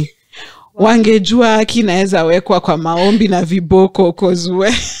holiday. Wangejua haki naeza wekwa kwa maombi na viboko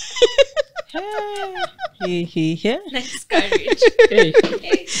kozwe. nice courage.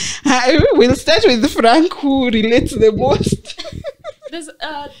 We'll start with Frank, who relates the most. There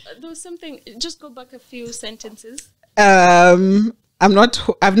was something, just go back a few sentences. I've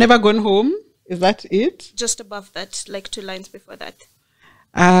never gone home. Is that it? Just above that, like 2 lines before that.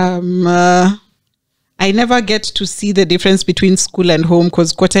 I never get to see the difference between school and home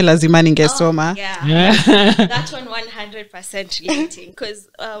because kote lazima ningesoma. That one 100% relating, because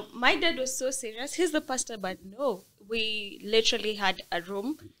my dad was so serious. He's the pastor, but no, we literally had a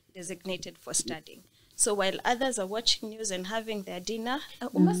room designated for studying. So while others are watching news and having their dinner,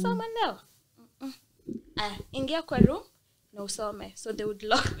 umasoma leo? Ingia kwa room, no usome. So they would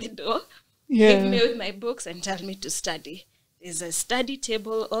lock the door, leave me with my books and tell me to study. There's a study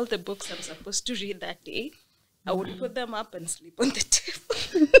table, all the books I'm supposed to read that day. I would put them up and sleep on the table.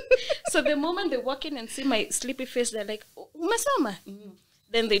 So the moment they walk in and see my sleepy face, they're like, umasoma?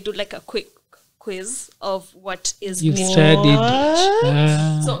 Then they do like a quick quiz of what is You've studied.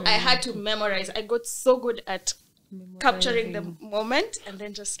 So I had to memorize. I got so good at capturing the moment and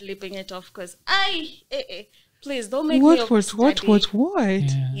then just sleeping it off because please don't make me What?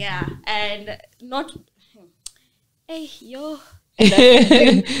 Yeah, and not... Hey, yo.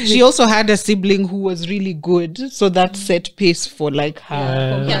 She also had a sibling who was really good, so that set pace for like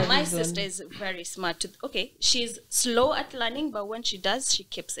her. Yeah, my sister is very smart. Okay, she's slow at learning, but when she does, she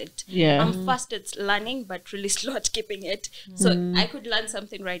keeps it. Yeah. I'm fast at learning, but really slow at keeping it. So I could learn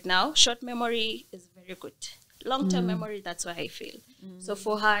something right now. Short memory is very good. Long-term memory, that's what I feel. So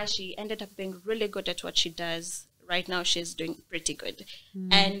for her, she ended up being really good at what she does. Right now, she's doing pretty good.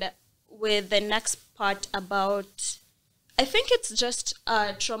 And with the next part about... I think it's just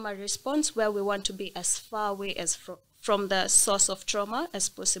a trauma response where we want to be as far away as from the source of trauma as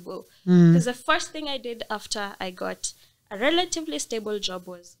possible. Because the first thing I did after I got a relatively stable job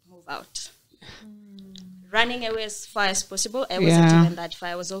was move out. Running away as far as possible. I wasn't even that far.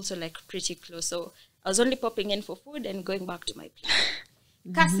 I was also like pretty close. So I was only popping in for food and going back to my place.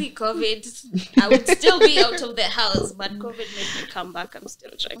 Kasi COVID, I would still be out of the house, but COVID made me come back. I'm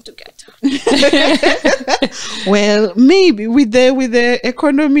still trying to get out. Well, maybe with the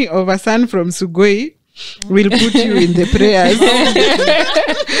economy of a son from Sugoi, We'll put you in the prayers.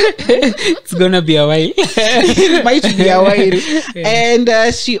 It's gonna be a while. It might be a while.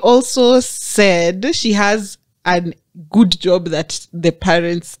 And she also said she has a good job that the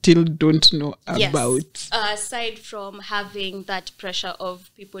parents still don't know about. Aside from having that pressure of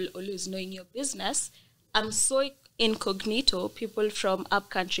people always knowing your business, I'm so incognito. People from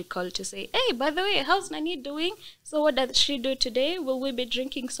upcountry call to say, hey, by the way, how's Nani doing? So what does she do today? Will we be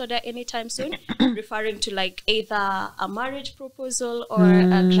drinking soda anytime soon? Referring to like either a marriage proposal or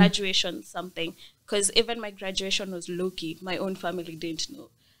a graduation something. Because even my graduation was low-key. My own family didn't know.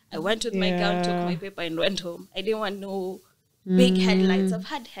 I went with my gown, took my paper and went home. I didn't want no big headlights. I've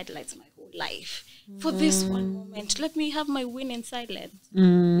had headlights my whole life. For this one moment, let me have my win in silence.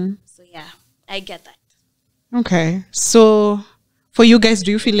 So yeah, I get that. Okay. So for you guys,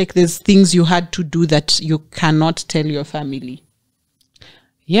 do you feel like there's things you had to do that you cannot tell your family?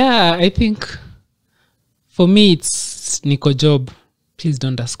 Yeah, I think for me it's Nico job. Please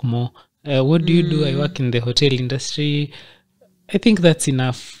don't ask more. What do you do? I work in the hotel industry. I think that's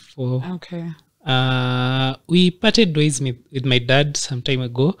enough for. Okay. We parted ways with my dad some time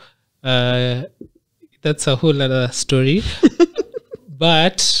ago. That's a whole other story.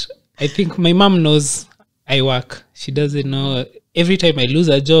 But I think my mom knows I work. She doesn't know. Every time I lose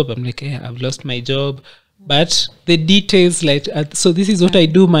a job, I'm like, hey, I've lost my job. But the details, like, so this is what I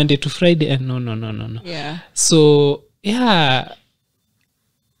do Monday to Friday. And no. Yeah. So, yeah,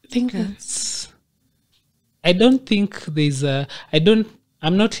 I think that's, I don't think there's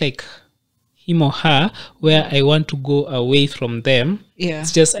I'm not like him or her where I want to go away from them. Yeah.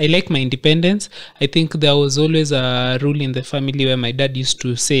 It's just I like my independence. I think there was always a rule in the family where my dad used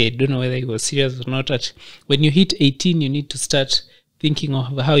to say, I don't know whether he was serious or not, that when you hit 18, you need to start thinking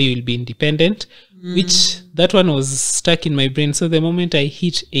of how you will be independent, which that one was stuck in my brain. So the moment I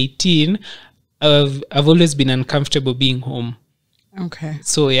hit 18, I've always been uncomfortable being home. Okay.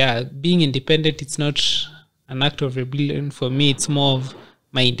 So yeah, being independent, it's not an act of rebellion for me. It's more of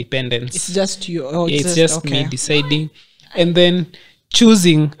my independence. It's just you. It's just me deciding. And then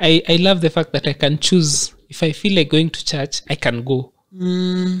choosing. I love the fact that I can choose. If I feel like going to church, I can go.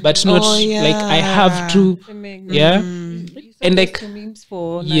 But not like I have to. Yeah. And like, memes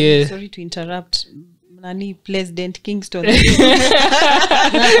for yeah. Sorry to interrupt. Nani President Kingston. Yeah,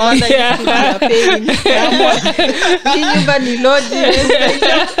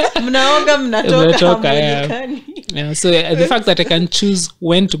 so the fact that I can choose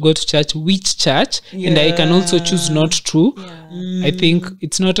when to go to church, which church, and I can also choose not to. I think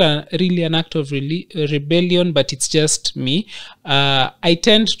it's not really an act of rebellion, but it's just me. I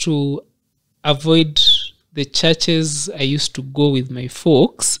tend to avoid the churches I used to go with my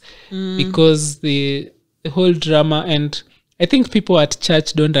folks because the whole drama, and I think people at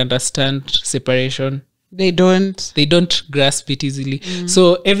church don't understand separation. They don't grasp it easily.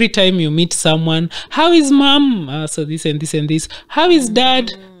 So every time you meet someone, how is mom? So this and this and this. How is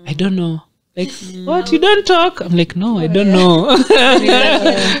dad? I don't know. Like, what, you don't talk? I'm like, no, I don't know.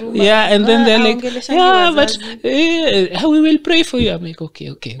 Yeah, and then they're like, yeah, but we will pray for you. I'm like, okay.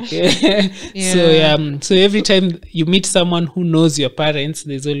 So yeah, so every time you meet someone who knows your parents,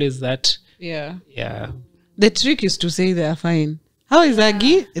 there's always that. Yeah. The trick is to say they are fine. How is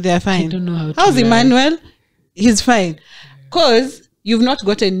Agie? They are fine. I don't know how to How's Emmanuel? He's fine. Because you've not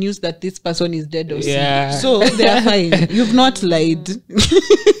gotten news that this person is dead or sick. So they are fine. You've not lied.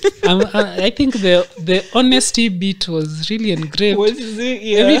 I think the honesty bit was really engraved.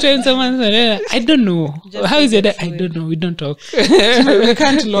 Every time someone said, I don't know. How is it? I don't know. We don't talk. We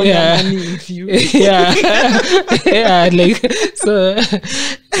can't launder money with you. Like, so.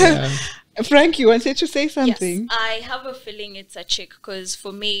 Yeah. Frank, you wanted to say something? Yes, I have a feeling it's a chick because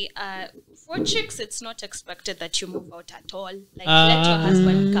for me, for chicks, it's not expected that you move out at all. Like, let your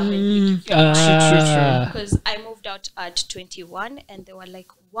husband come and pick you up. Because I moved out at 21 and they were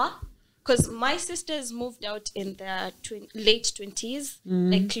like, what? Because my sisters moved out in their late 20s,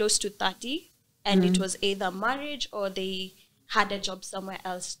 like close to 30. And it was either marriage or they had a job somewhere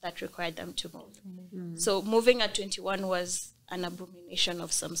else that required them to move. So moving at 21 was an abomination of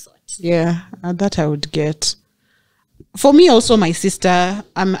some sort. Yeah, that I would get. For me also, my sister,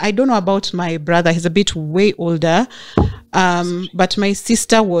 I don't know about my brother. He's a bit way older. But my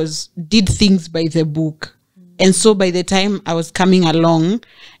sister did things by the book. And so by the time I was coming along,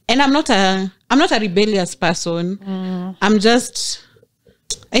 and I'm not a rebellious person. I'm just,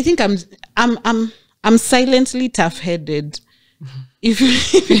 I think I'm silently tough-headed. If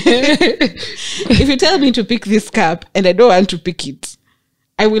you tell me to pick this cup and I don't want to pick it,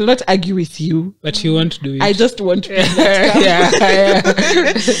 I will not argue with you. But you want to do it. I just want to be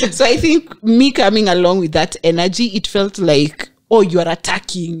that So I think me coming along with that energy, it felt like, oh, you're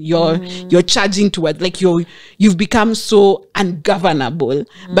attacking, you're charging towards, like you've become so ungovernable.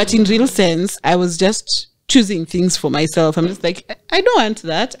 But in real sense, I was just choosing things for myself. I'm just like, I don't want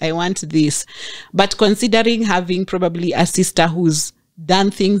that. I want this. But considering having probably a sister who's done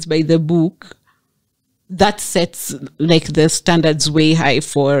things by the book, that sets like the standards way high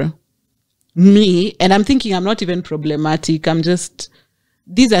for me. And I'm thinking I'm not even problematic. I'm just,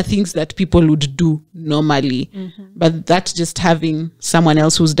 these are things that people would do normally. But that's just having someone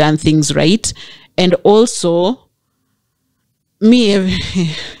else who's done things right. And also me,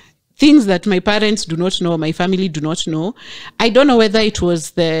 things that my parents do not know, my family do not know. I don't know whether it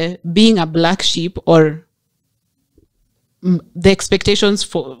was the being a black sheep or the expectations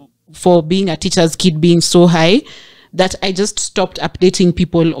for being a teacher's kid being so high that I just stopped updating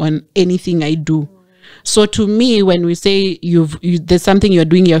people on anything I do. So to me, when we say there's something you're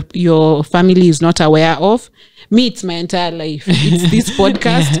doing your family is not aware of, me, it's my entire life. It's this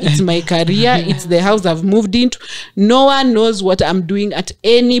podcast, it's my career, it's the house I've moved into. No one knows what I'm doing at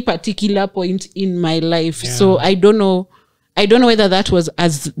any particular point in my life. Yeah. So I don't know whether that was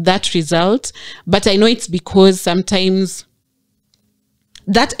as that result, but I know it's because sometimes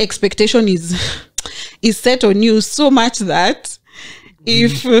that expectation is set on you so much that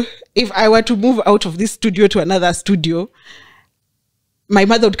if I were to move out of this studio to another studio, my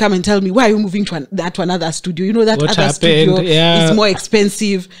mother would come and tell me, why are you moving to another studio? You know, that what other happened? Studio is more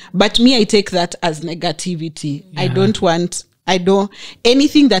expensive. But me, I take that as negativity. Yeah.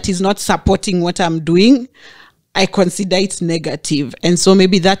 Anything that is not supporting what I'm doing, I consider it negative. And so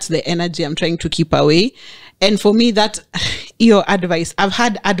maybe that's the energy I'm trying to keep away. And for me, that your advice, I've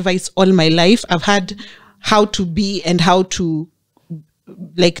had advice all my life. I've had how to be and how to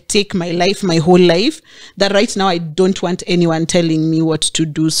like take my life, my whole life, that right now I don't want anyone telling me what to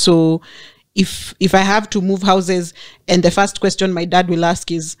do. So if I have to move houses and the first question my dad will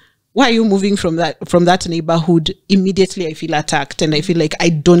ask is, why are you moving from that neighborhood? Immediately I feel attacked and I feel like I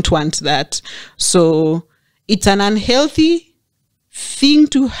don't want that. So it's an unhealthy thing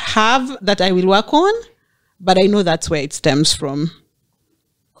to have that I will work on, but I know that's where it stems from.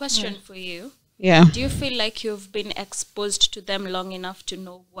 Question for you. Yeah. Do you feel like you've been exposed to them long enough to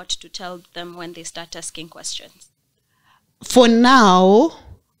know what to tell them when they start asking questions? For now,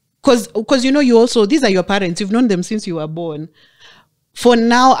 because you know, you also, these are your parents. You've known them since you were born. For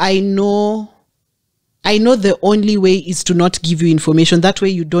now, I know the only way is to not give you information. That way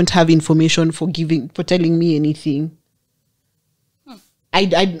you don't have information for telling me anything.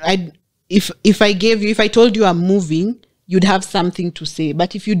 If I told you I'm moving, you'd have something to say.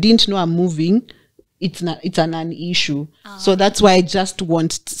 But if you didn't know I'm moving, it's a non-issue. So that's why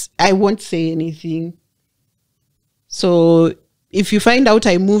I won't say anything. So if you find out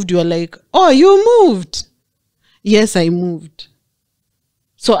I moved, you're like, oh, you moved. Yes, I moved.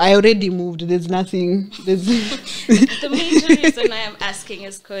 So I already moved. There's nothing. The major reason I am asking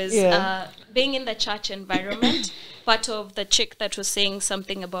is because being in the church environment, part of the chick that was saying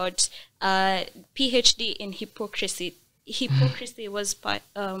something about PhD in hypocrisy. Hypocrisy was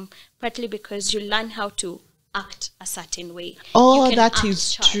partly because you learn how to act a certain way. Oh, that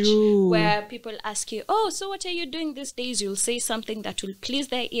is true. Where people ask you, oh, so what are you doing these days? You'll say something that will please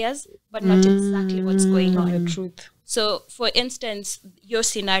their ears, but not exactly what's going on. The truth. So, for instance, your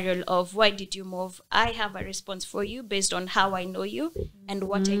scenario of why did you move? I have a response for you based on how I know you and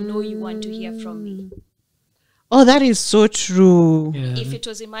what I know you want to hear from me. Oh, that is so true. Yeah. If it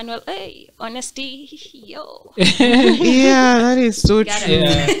was Emmanuel, hey, honesty, yo. Yeah, that is so true.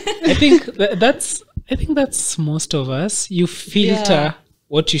 Yeah. I think that's most of us. You filter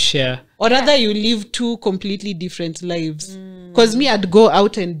what you share. Or rather, you live two completely different lives. Because me, I'd go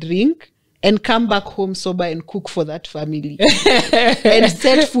out and drink and come back home sober and cook for that family. And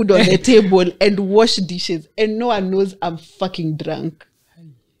set food on the table and wash dishes. And no one knows I'm fucking drunk.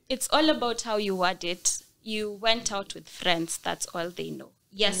 It's all about how you word it. You went out with friends. That's all they know.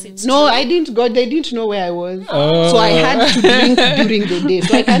 Yes, it's no, true. I didn't go. They didn't know where I was. So I had to drink during the day.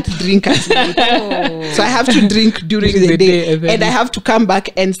 So I can't drink at night. So I have to drink during the day. And I have to come back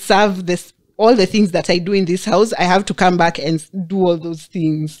and serve all the things that I do in this house. I have to come back and do all those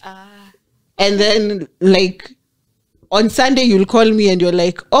things. And then, like, on Sunday, you'll call me and you're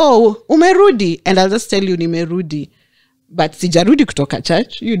like, oh, umerudi. And I'll just tell you, nimerudi. But sijarudi kutoka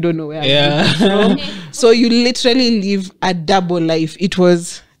church, you don't know where I'm from. So you literally live a double life.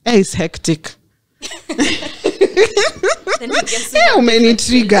 It's hectic. How many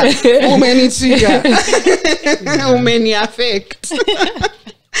trigger? How many affect?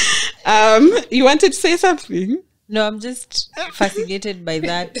 You wanted to say something? No, I'm just fascinated by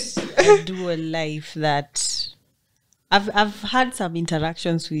that dual life that I've had some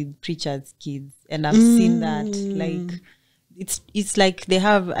interactions with preachers' kids, and I've seen that like it's like they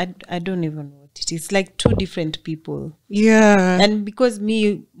have I don't even know what it is. It's like two different people. Yeah. And because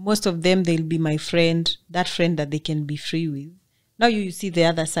most of them, they'll be my friend, that friend that they can be free with. Now you see the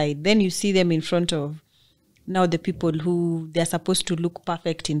other side. Then you see them in front of now the people who they're supposed to look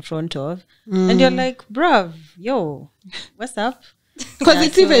perfect in front of. And you're like, bruv, yo, what's up? Because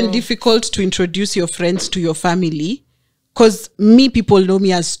it's even difficult to introduce your friends to your family. Because people know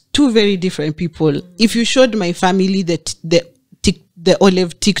me as two very different people. If you showed my family the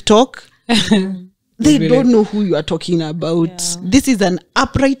Olive TikTok, they don't know who you are talking about. Yeah. This is an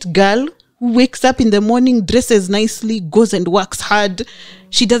upright girl who wakes up in the morning, dresses nicely, goes and works hard.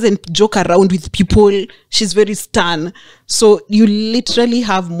 She doesn't joke around with people. She's very stern. So you literally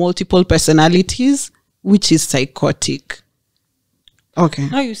have multiple personalities, which is psychotic. Okay.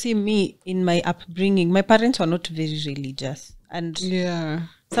 Now you see me in my upbringing. My parents were not very religious. And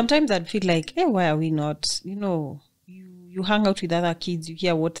sometimes I'd feel like, hey, why are we not? You know, you hang out with other kids, you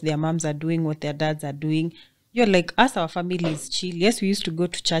hear what their moms are doing, what their dads are doing. You're like, us, our family is chill. Yes, we used to go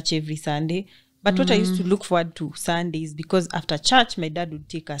to church every Sunday. But what I used to look forward to Sundays, because after church, my dad would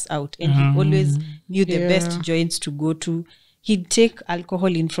take us out. And he always knew the best joints to go to. He'd take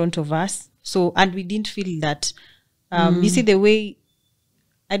alcohol in front of us. So, and we didn't feel that. You see the way,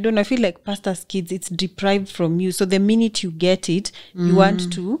 I don't know, I feel like pastors' kids, it's deprived from you. So the minute you get it, you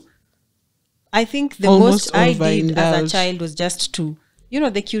want to. I think the most I did as a child was just to, you know,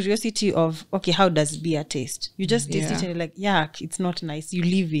 the curiosity of, okay, how does beer taste? You just taste it and you're like, yeah, it's not nice. You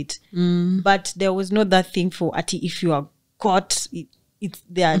leave it. But there was no that thing for, if you are caught, it's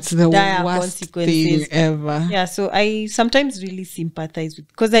the dire worst consequences. thing ever. Yeah, so I sometimes really sympathize with,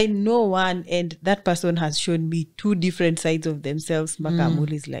 because I know one, and that person has shown me two different sides of themselves. I'm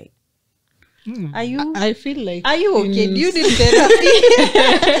always like, are you? I feel like. Are you okay? Do you need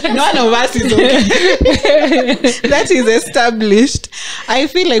therapy? None of us is okay. That is established. I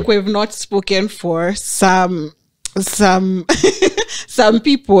feel like we've not spoken for some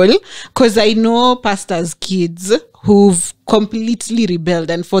people, because I know pastors' kids who've completely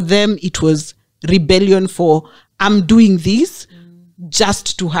rebelled, and for them it was rebellion for, I'm doing this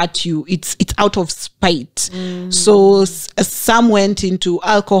just to hurt you. It's out of spite. So some went into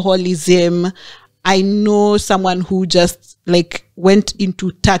alcoholism. I know someone who just like went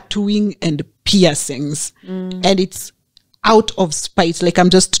into tattooing and piercings, and it's out of spite. Like,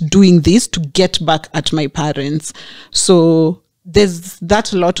 I'm just doing this to get back at my parents. So there's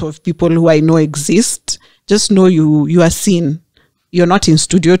that lot of people who I know exist. Just know you are seen. You're not in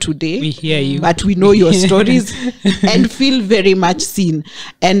studio today. We hear you. But we know your stories and feel very much seen.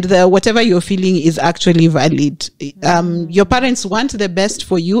 And whatever you're feeling is actually valid. Your parents want the best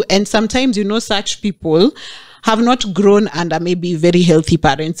for you. And sometimes, you know, such people have not grown under maybe very healthy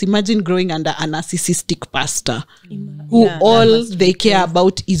parents. Imagine growing under a narcissistic pastor who all they care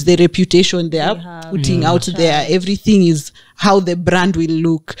about is the reputation they are putting out there. Everything is how the brand will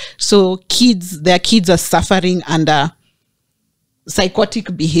look. So their kids are suffering under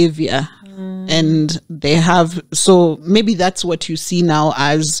psychotic behavior, and they have, so maybe that's what you see now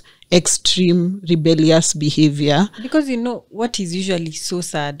as extreme rebellious behavior. Because you know what is usually so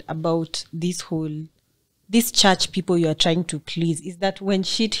sad about these church people you are trying to please is that when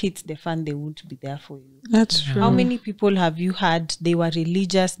shit hits the fan, they won't be there for you. That's true. How many people have you had, they were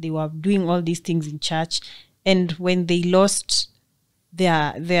religious, they were doing all these things in church, and when they lost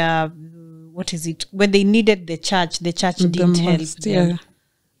their what is it, when they needed the church didn't help them.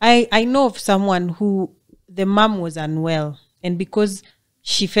 I know of someone who the mom was unwell, and because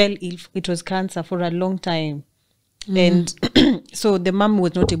she fell ill, it was cancer for a long time, and so the mom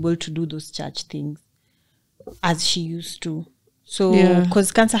was not able to do those church things as she used to. So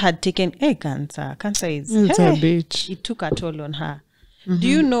because cancer had taken cancer is a bitch. It took a toll on her. Do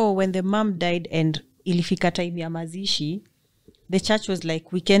you know when the mom died and ilifika time ya mazishi, the church was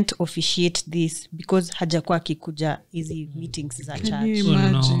like, we can't officiate this because hajakuwa akikuja hizi meetings za church. Can you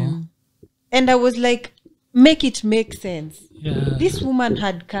imagine? And I was like, make it make sense. Yeah. This woman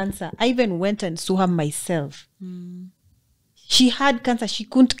had cancer. I even went and saw her myself. She had cancer. She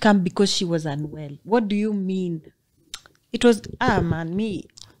couldn't come because she was unwell. What do you mean? It was, me.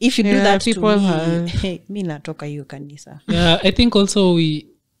 If you do that people to me, me natoka hiyo kanisa. Yeah, I think also we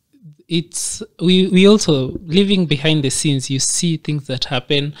also living behind the scenes, you see things that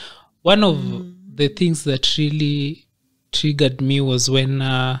happen. One of the things that really triggered me was when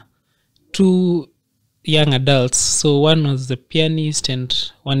two young adults. So one was the pianist and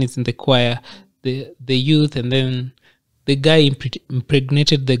one is in the choir, the youth, and then the guy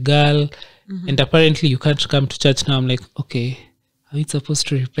impregnated the girl, and apparently you can't come to church now. I'm like, okay, are we supposed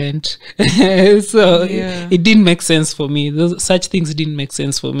to repent? So it didn't make sense for me. Such things didn't make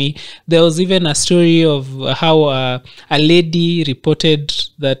sense for me. There was even a story of how a lady reported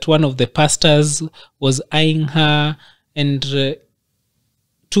that one of the pastors was eyeing her, and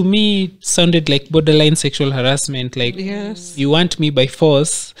to me it sounded like borderline sexual harassment. Like, you want me by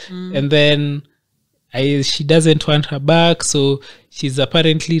force, and then she doesn't want her back, so she's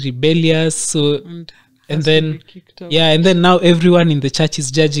apparently rebellious. So and then and then now everyone in the church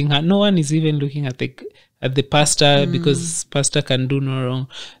is judging her. No one is even looking at the pastor, because pastor can do no wrong.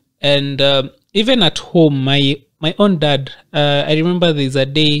 And even at home, my own dad, I remember there's a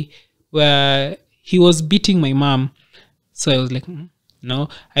day where he was beating my mom. So I was like, no.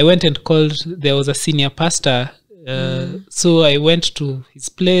 I went and called. There was a senior pastor. So I went to his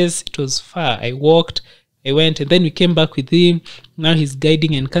place. It was far. I walked. I went, and then we came back with him. Now he's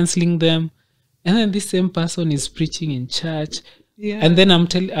guiding and counseling them. And then this same person is preaching in church. And then I'm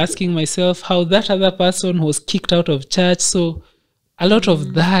asking myself how that other person was kicked out of church. So a lot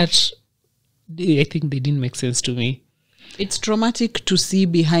of that, I think they didn't make sense to me. It's traumatic to see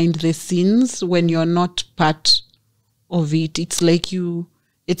behind the scenes when you're not part of it. It's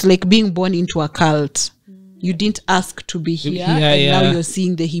like being born into a cult. You didn't ask to be here, now you're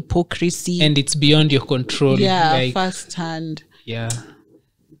seeing the hypocrisy. And it's beyond your control. Firsthand.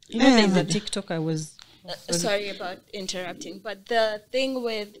 There's a TikTok I was... sorry about interrupting, but the thing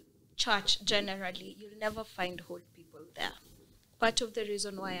with church generally, you'll never find whole people there. Part of the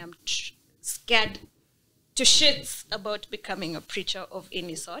reason why I'm scared to shits about becoming a preacher of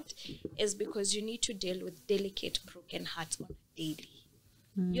any sort is because you need to deal with delicate, broken hearts on a daily.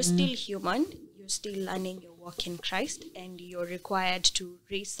 You're still human, you're still learning your walk in Christ, and you're required to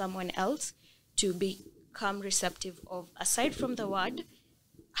raise someone else to become receptive of, aside from the word,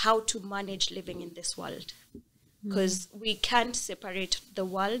 how to manage living in this world. Because we can't separate the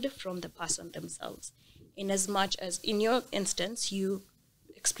world from the person themselves. In as much as, in your instance, you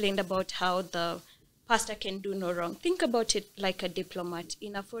explained about how the pastor can do no wrong. Think about it like a diplomat.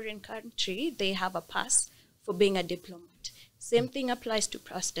 In a foreign country, they have a pass for being a diplomat. Same thing applies to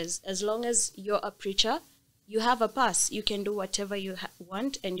pastors. As long as you're a preacher, you have a pass. You can do whatever you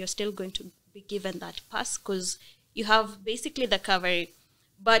want, and you're still going to be given that pass because you have basically the covering.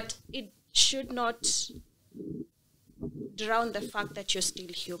 But it should not drown the fact that you're still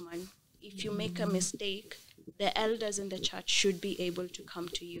human. If you make a mistake, the elders in the church should be able to come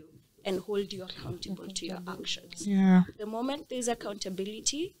to you and hold you accountable to your actions. The moment there's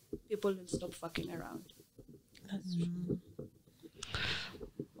accountability, people will stop fucking around. That's true.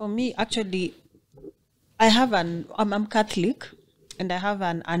 For me, actually, I'm Catholic, and I have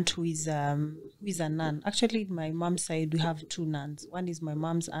an aunt who is a nun. Actually, my mom's side, we have two nuns. One is my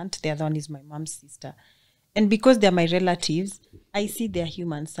mom's aunt, the other one is my mom's sister. And because they're my relatives, I see their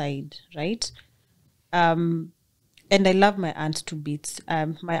human side, right? And I love my aunt to bits.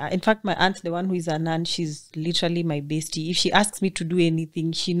 In fact, my aunt, the one who is a nun, she's literally my bestie. If she asks me to do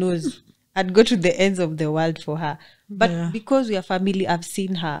anything, she knows I'd go to the ends of the world for her. But because we are family, I've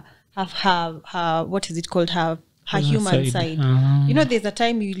seen her have her what is it called, her human side. You know, there's a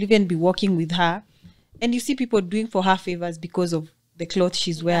time you'll even be walking with her and you see people doing for her favors because of the clothes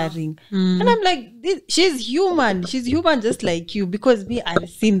she's wearing. And I'm like, she's human just like you, because me, I've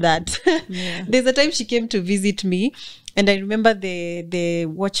seen that. There's a time she came to visit me, and I remember the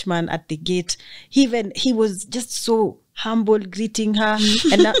watchman at the gate, he was just so humble greeting her.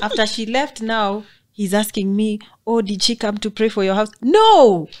 And after she left, now he's asking me, oh, did she come to pray for your house?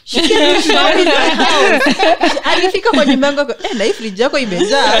 No, she came to my house. Alifika kwa nyumba yangu, na hii fridge yako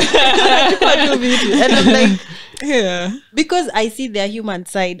imejaa. And I'm like, because I see their human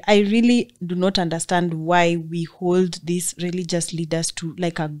side, I really do not understand why we hold these religious leaders to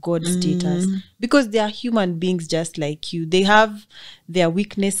like a god status, because they are human beings just like you. They have their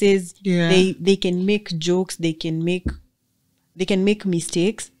weaknesses. They can make jokes, they can make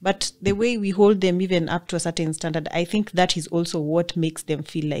mistakes, but the way we hold them even up to a certain standard, I think that is also what makes them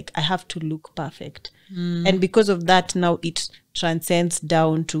feel like I have to look perfect. And because of that, now it transcends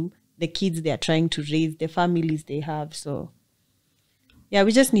down to the kids they are trying to raise, the families they have. So yeah,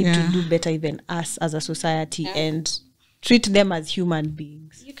 we just need to do better, even us as a society, and treat them as human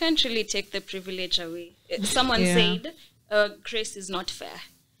beings. You can't really take the privilege away. Someone said grace is not fair,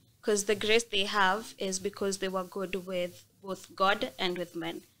 because the grace they have is because they were good with both God and with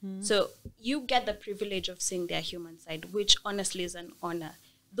men. So you get the privilege of seeing their human side, which honestly is an honor.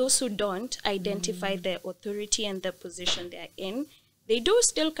 those who don't identify their authority and the position they are in, they do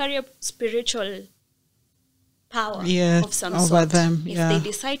still carry a spiritual power of some sort. Them, if they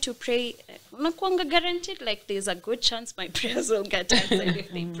decide to pray, unakuanga guaranteed, like there's a good chance my prayers will get answered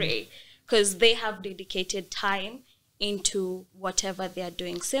if they pray, because they have dedicated time into whatever they are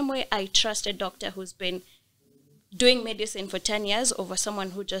doing. Same way I trust a doctor who's been doing medicine for 10 years over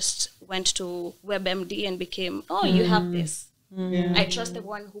someone who just went to WebMD and became, you have this. I trust the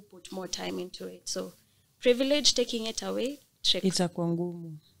one who put more time into it. So privilege, taking it away, itakuwa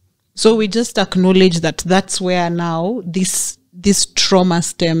ngumu. So we just acknowledge that that's where now this trauma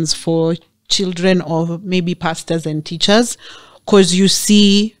stems for children or maybe pastors and teachers, because you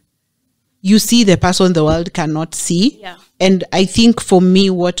see the person the world cannot see. Yeah. And I think for me,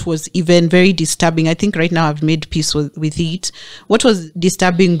 what was even very disturbing, I think right now I've made peace with it. What was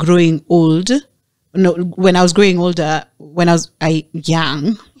disturbing growing old, when I was growing older, when I was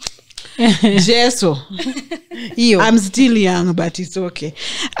young, Jeso. I'm still young, but it's okay.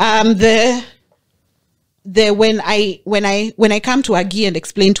 When I come to Agie and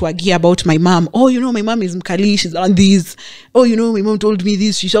explain to Agie about my mom, my mom is Mkali, she's on this. My mom told me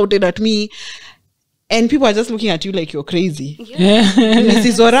this, she shouted at me. And people are just looking at you like you're crazy. Yeah.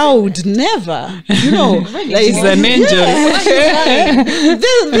 Mrs. Ora would never, like, she's an angel.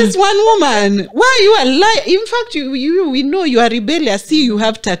 This one woman, why you are lying? In fact, we know you are rebellious. See, you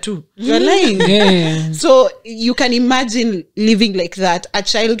have tattoo. You are lying. Yeah. So you can imagine living like that. A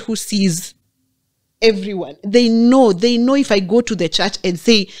child who sees everyone. They know if I go to the church and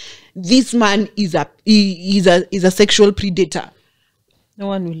say, this man is a sexual predator, no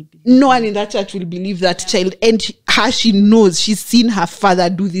one in that church will believe that child. And she knows, she's seen her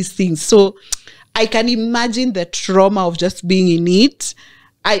father do these things. So I can imagine the trauma of just being in it.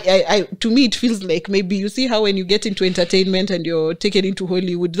 To me, it feels like maybe you see how when you get into entertainment and you're taken into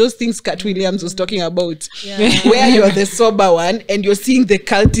Hollywood, those things Cat Williams was talking about, where you're the sober one and you're seeing the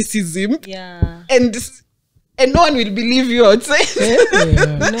culticism, and no one will believe you outside.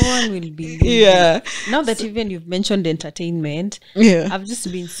 No one will believe you. Now that even you've mentioned entertainment, I've just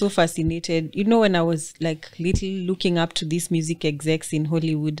been so fascinated. When I was like little, looking up to these music execs in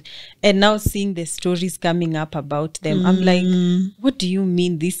Hollywood, and now seeing the stories coming up about them, I'm like, what do you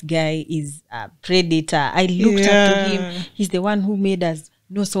mean this guy is a predator? I looked up to him. He's the one who made us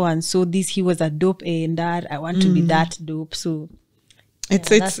know so and so this. He was a dope A&R. I want to be that dope. So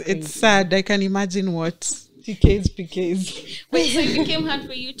it's sad. I can imagine what PKs. Wait, so it became hard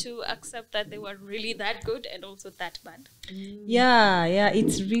for you to accept that they were really that good and also that bad? Yeah,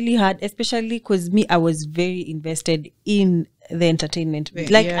 it's really hard, especially because I was very invested in the entertainment.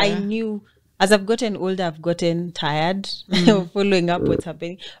 I knew, as I've gotten older, I've gotten tired of following up what's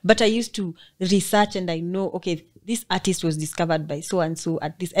happening. But I used to research, and I know, okay, this artist was discovered by so and so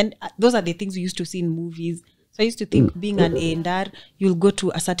at this, and those are the things we used to see in movies. So I used to think being an A&R, you'll go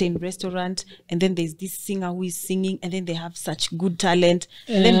to a certain restaurant and then there's this singer who is singing and then they have such good talent.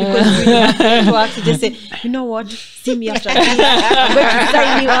 And then because you have to just say, you know what, see me after this, I'm going to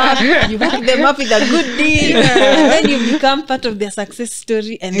sign you up. You hook them up with a good deal. And then you become part of their success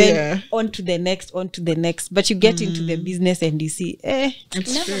story, and then on to the next. But you get into the business and you see,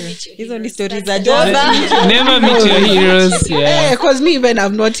 these only stories are just never meet your heroes. Because me, when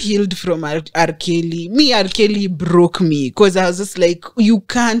I've not healed from R. Kelly, R. Kelly broke me, because I was just like, you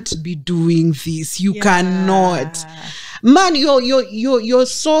can't be doing this. You cannot. Man, your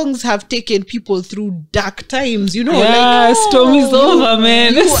songs have taken people through dark times, storm is over,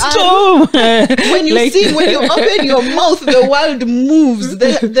 man. Storm. When you sing, when you open your mouth, the world moves,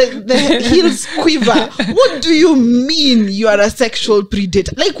 the hills quiver. What do you mean you are a sexual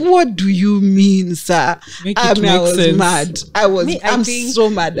predator? Like, what do you mean, sir? I was sense. Mad. I'm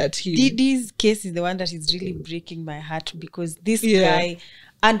so mad at him. This case is the one that is really breaking my heart, because this guy,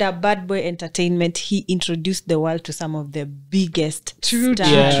 under Bad Boy Entertainment, he introduced the world to some of the biggest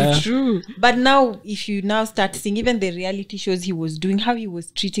stars. True. But now, if you now start seeing even the reality shows he was doing, how he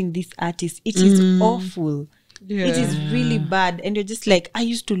was treating these artists, it is awful. It is really bad. And you're just like, I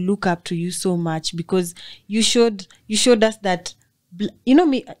used to look up to you so much, because you showed us that,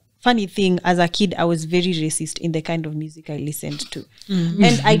 me. Funny thing, as a kid, I was very racist in the kind of music I listened to.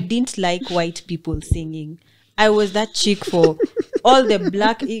 And I didn't like white people singing. I was that chick for all the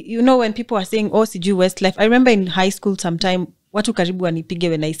black, when people are saying, siju Westlife. I remember in high school sometime, watu karibu wanipige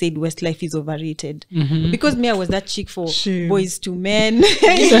when I said Westlife is overrated. Because me, I was that chick for Boys to Men. So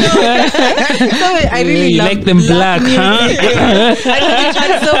I really like them black, huh? I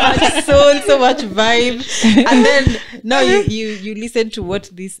had so much soul, so much vibe. And then now you listen to what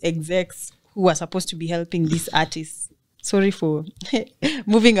these execs who are supposed to be helping these artists sorry for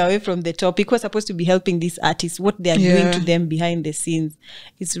moving away from the topic. We're supposed to be helping these artists. What they are doing to them behind the scenes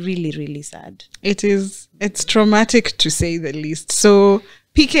is really, really sad. It is. It's traumatic to say the least. So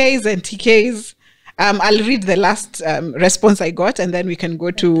PKs and TKs. I'll read the last response I got, and then we can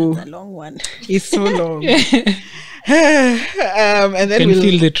go to. That's a long one. It's so long. And then we'll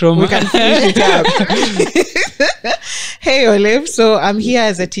feel the trauma. We can finish it up. Hey Olive, so I'm here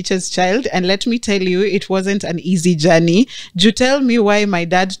as a teacher's child, and let me tell you, it wasn't an easy journey. Do tell me why my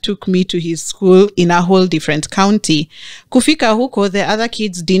dad took me to his school in a whole different county. Kufika huko, the other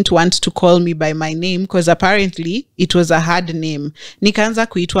kids didn't want to call me by my name because apparently it was a hard name. Nikaanza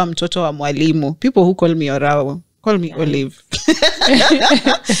kuitwa mtoto wa mwalimu. People who call me Orawo call me Olive.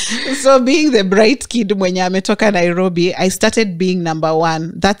 So being the bright kid mwenye ametoka Nairobi, I started being number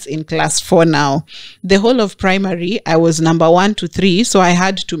 1. That's in class 4 now. The whole of primary, I was number 1 to 3, so I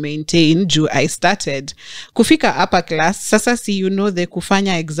had to maintain juu I started. Kufika upper class, sasa si you know the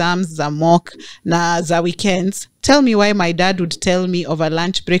kufanya exams za mock na za weekends. Tell me why my dad would tell me over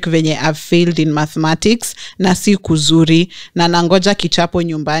lunch break venye I've failed in mathematics na si kuzuri na nangoja kichapo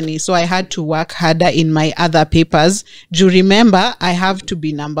nyumbani. So I had to work harder in my other papers. Do remember, I have to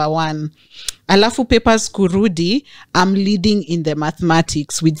be number 1. Alafu papers kurudi, I'm leading in the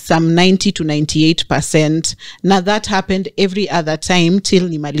mathematics with some 90 to 98%. Now that happened every other time till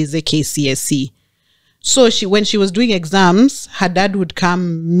nimalize KCSE. So when she was doing exams, her dad would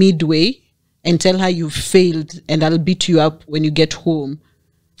come midway and tell her you failed and I'll beat you up when you get home.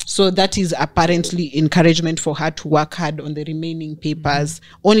 So that is apparently encouragement for her to work hard on the remaining papers,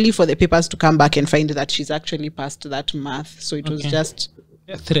 only for the papers to come back and find that she's actually passed that math. So it was just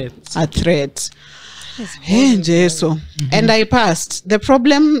a threat. And I passed. The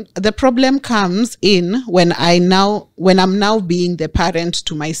problem comes in when I'm now being the parent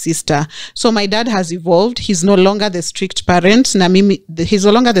to my sister. So my dad has evolved. He's no longer the strict parent. He's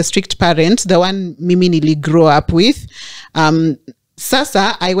no longer the strict parent, the one Mimi nili grow up with.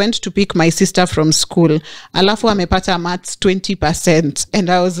 Sasa, I went to pick my sister from school. Alafu amepata maths 20%. And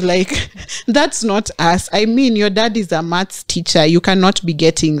I was like, that's not us. I mean, your dad is a maths teacher. You cannot be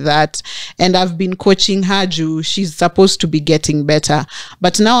getting that. And I've been coaching her, Ju. She's supposed to be getting better.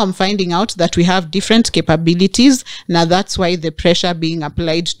 But now I'm finding out that we have different capabilities. Now that's why the pressure being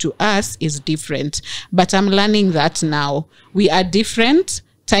applied to us is different. But I'm learning that now. We are different.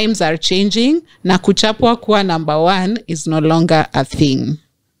 Times are changing. Na kuchapwa kuwa number 1 is no longer a thing.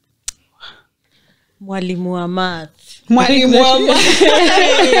 Mwalimu wa math. Mwalimu wa math.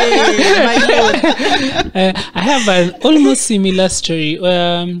 I have an almost similar story.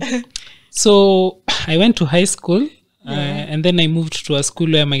 So I went to high school and then I moved to a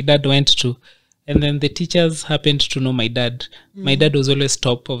school where my dad went to. And then the teachers happened to know my dad. My dad was always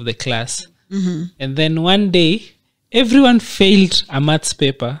top of the class. And then one day, everyone failed a maths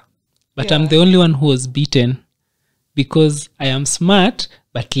paper, but I'm the only one who was beaten because I am smart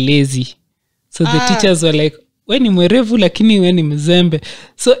but lazy. So the teachers were like, we ni mwerevu lakini we ni mzembe.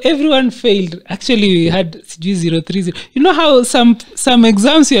 So everyone failed. Actually, we had 030. You know how some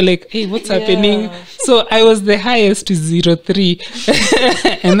exams you're like, hey, what's happening? So I was the highest 03.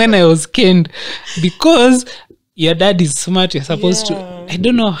 And then I was canned because your dad is smart. You're supposed to. I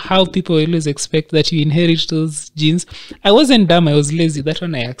don't know how people always expect that you inherit those genes. I wasn't dumb. I was lazy. That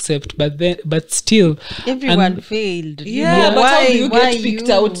one I accept. But still, everyone failed. Yeah, but how do you get picked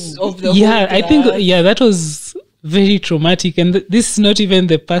out of the? Yeah, I think that was very traumatic. And this is not even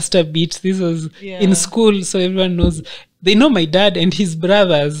the pastor beat. This was in school, so everyone knows. They know my dad and his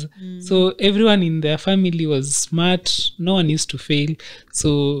brothers. So everyone in their family was smart. No one used to fail.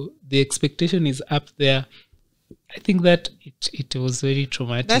 So the expectation is up there. I think that it was very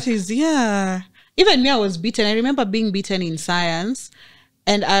traumatic. That is, even me, I was beaten. I remember being beaten in science,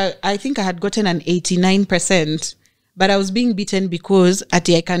 and I think I had gotten an 89%, but I was being beaten because I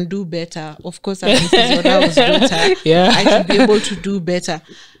can do better. Of course, I was daughter. I should be able to do better.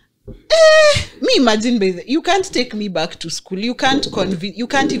 Me imagine, you can't take me back to school. You can't you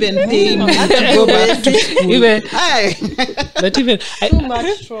can't even pay me to go back to school. Too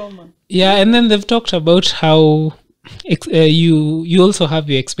much trauma. Yeah, and then they've talked about how you also have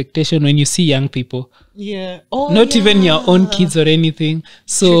your expectation when you see young people. Not even your own kids or anything.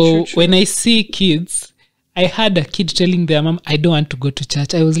 So true. When I see kids, I had a kid telling their mom, I don't want to go to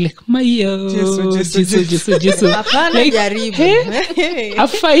church. I was like, Jesus. Like, hey, a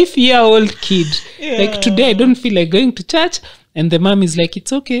 5-year-old kid. Like, today I don't feel like going to church. And the mom is like,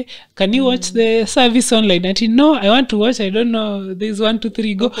 it's okay. Can you watch the service online? And he, no, I want to watch. I don't know. There's 1, 2,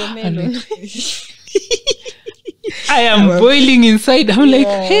 3, go. I am boiling inside. I'm like,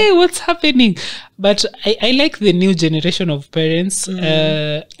 hey, what's happening? But I like the new generation of parents.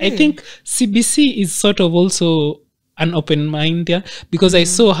 I think CBC is sort of also an open mind, because I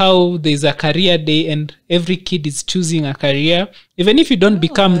saw how there's a career day and every kid is choosing a career. Even if you don't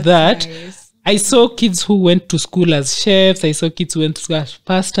become that, nice. I saw kids who went to school as chefs. I saw kids who went to school as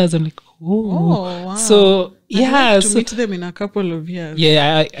pastors. I'm like, wow. So I'd like to meet them in a couple of years.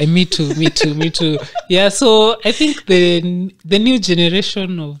 Yeah, I me too. Yeah, so I think the new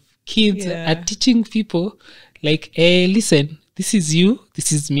generation of kids are teaching people like, hey, listen, this is you,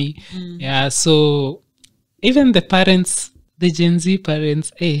 this is me. Yeah, so even the parents, the Gen Z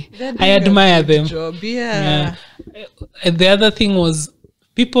parents, I admire them. Yeah. And the other thing was,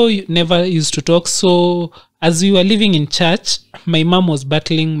 people never used to talk. So as we were living in church, my mom was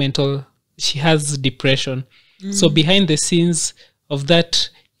battling she has depression. So behind the scenes of that,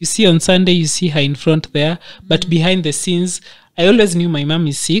 you see on Sunday, you see her in front there. But behind the scenes, I always knew my mom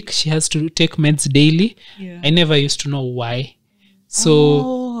is sick. She has to take meds daily. I never used to know why.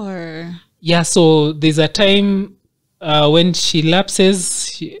 So, so there's a time when she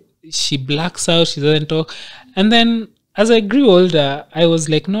lapses, she blacks out, she doesn't talk. And then as I grew older, I was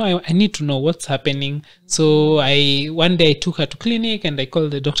like, no, I need to know what's happening. So one day I took her to clinic and I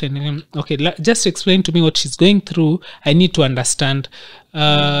called the doctor and okay, just explain to me what she's going through. I need to understand.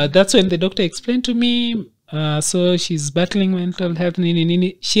 That's when the doctor explained to me, so she's battling mental health.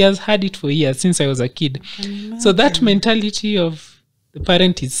 She has had it for years, since I was a kid. So that mentality of the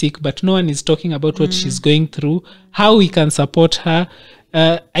parent is sick, but no one is talking about what she's going through, how we can support her.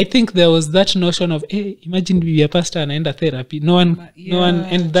 I think there was that notion of, hey, imagine we be a pastor and enter therapy. No one,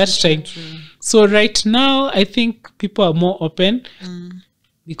 and that time. So right now, I think people are more open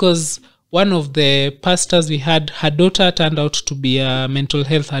because one of the pastors we had, her daughter turned out to be a mental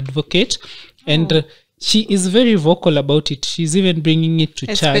health advocate, and she is very vocal about it. She's even bringing it to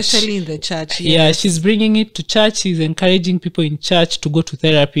church. Especially in the church. Yeah, she's bringing it to church. She's encouraging people in church to go to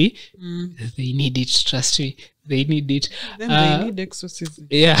therapy. They need it, trust me. They need it. Then they need exorcism.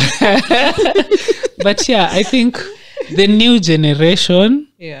 Yeah. But I think the new generation,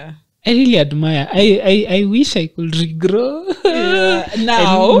 I really admire. I wish I could regrow.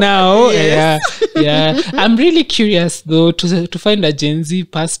 Now. Yes. I'm really curious though to find a Gen Z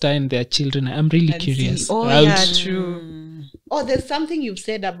pastor and their children. I'm really curious. True. There's something you've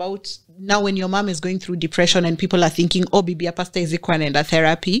said about now when your mom is going through depression and people are thinking, baby, a pastor is equal and a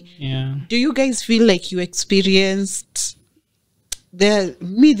therapy. Yeah. Do you guys feel like you experienced there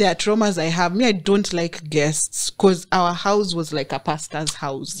are traumas I have. I don't like guests because our house was like a pastor's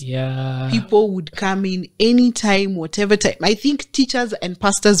house. Yeah. People would come in anytime, whatever time. I think teachers and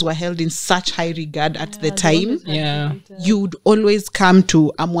pastors were held in such high regard at the time. Yeah. You'd always come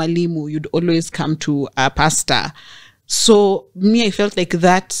to a mwalimu, you'd always come to a pastor. So I felt like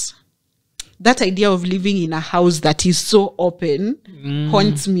that idea of living in a house that is so open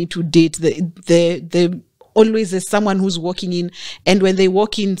haunts me to date. The always there's someone who's walking in, and when they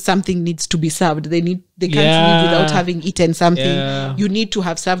walk in, something needs to be served. They can't leave without having eaten something. Yeah. You need to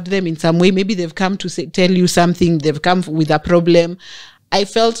have served them in some way. Maybe they've come to tell you something. They've come with a problem. I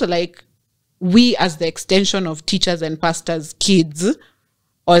felt like we, as the extension of teachers and pastors' kids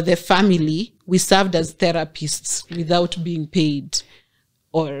or the family, we served as therapists without being paid.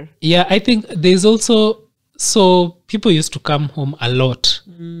 I think there's also, so people used to come home a lot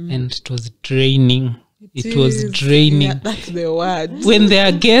and it was draining. It was draining. Yeah, that's the word. When there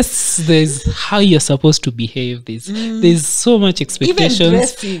are guests, there's how you're supposed to behave. There's so much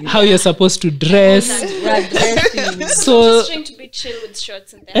expectations. How you're supposed to dress. So I'm just trying to be chill with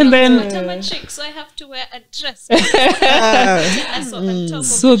shorts and then I'm a chick, so I have to wear a dress. I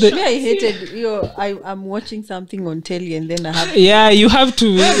hated I'm watching something on telly and then I have you have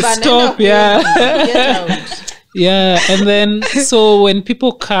to stop. Get out. And then so when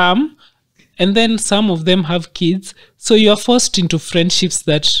people come, and then some of them have kids, so you're forced into friendships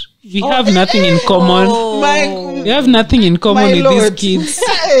that we have nothing in common. We have nothing in common with these kids,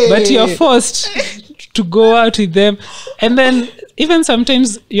 but you're forced to go out with them. And then even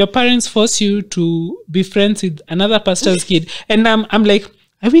sometimes your parents force you to be friends with another pastor's kid. And I'm like,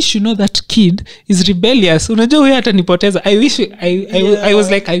 I wish that kid is rebellious. Unajua huyu atanipoteza. I was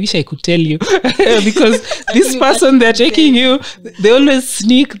like, I wish I could tell you. Because this person they're taking you, they always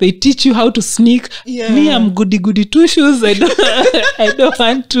sneak. They teach you how to sneak. Yeah. Me, I'm goody two shoes. I don't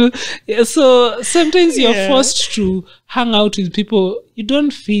want to. So sometimes you're forced to hang out with people. You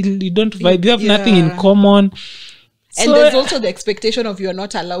don't vibe. You have nothing in common. And So, there's also the expectation of you're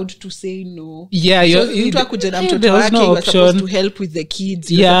not allowed to say no. Yeah, So you're, mtu akuje na mtoto there was wake, no you're supposed to option. help with the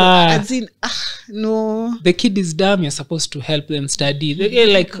kids. Yeah. As in, no. The kid is dumb. You're supposed to help them study.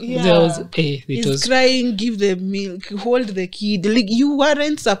 Like there was, it He's was. crying, give them milk, hold the kid. Like, you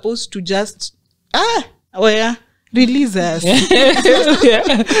weren't supposed to just, release us. Yeah.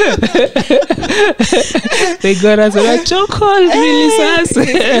 They got us on a chokehold. Release us.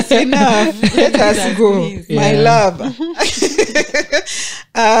 It's enough. Let us go, my love.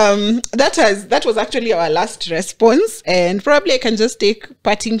 That was actually our last response, and probably I can just take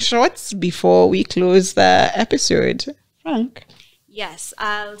parting shots before we close the episode. Frank. Yes,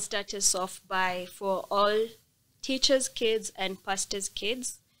 I'll start us off by, for all teachers' kids and pastors'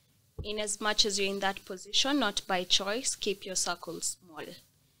 kids, in as much as you're in that position, not by choice, keep your circle small.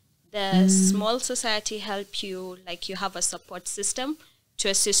 The small society help you, like you have a support system to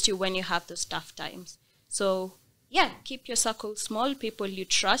assist you when you have those tough times. So yeah, keep your circle small, people you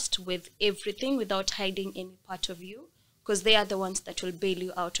trust with everything without hiding any part of you, because they are the ones that will bail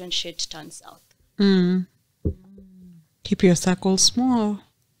you out when shit turns south. Keep your circle small.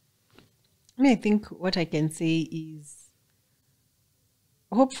 I think what I can say is,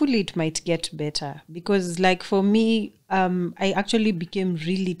 hopefully it might get better, because like for me, I actually became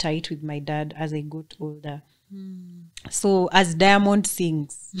really tight with my dad as I got older. So as Diamond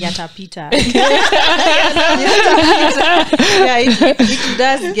sings, Yatapita. Yeah, it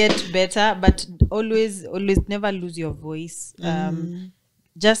does get better, but always never lose your voice.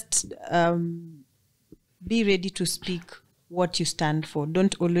 Just be ready to speak what you stand for.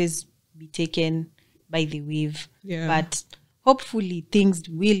 Don't always be taken by the wave. Yeah. But hopefully things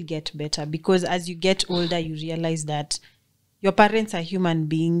will get better, because as you get older, you realize that your parents are human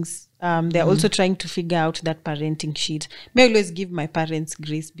beings. They're also trying to figure out that parenting shit. May I always give my parents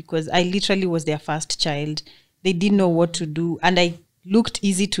grace, because I literally was their first child. They didn't know what to do, and I looked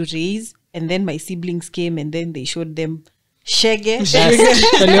easy to raise, and then my siblings came, and then they showed them shege.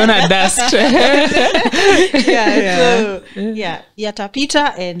 Leona dust. Yeah,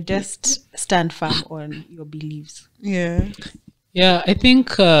 yatapita, and just stand firm on your beliefs. Yeah. Yeah, I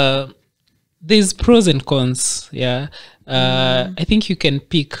think there's pros and cons. Yeah. I think you can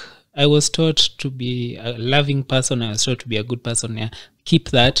pick. I was taught to be a loving person. I was taught to be a good person. Yeah. Keep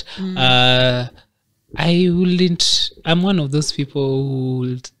that. I'm one of those people who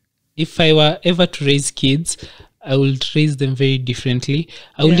would, if I were ever to raise kids, I would raise them very differently.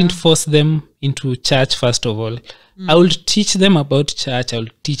 I wouldn't force them into church, first of all. I would teach them about church. I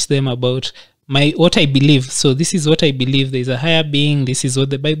would teach them about what I believe. So this is what I believe. There's a higher being. This is what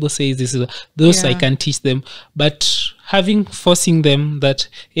the Bible says. This is those I can teach them. But forcing them that,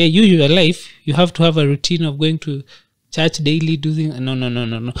 hey, your life, you have to have a routine of going to church daily, doing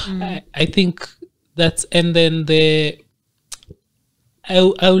no. I think that's, and then I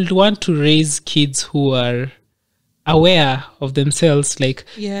would want to raise kids who are aware of themselves, like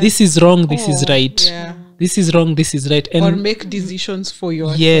this is wrong, this is right, this is wrong, this is right, and or make decisions for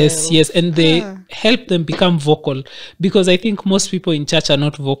yourself. Yes, and they help them become vocal, because I think most people in church are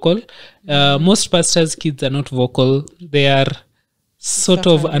not vocal. Most pastors' kids are not vocal. They are sort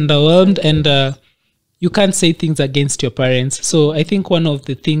of underwhelmed, and you can't say things against your parents. So I think one of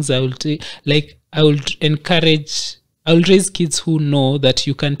the things I would encourage, I will raise kids who know that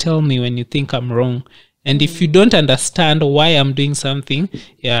you can tell me when you think I'm wrong. And if you don't understand why I'm doing something,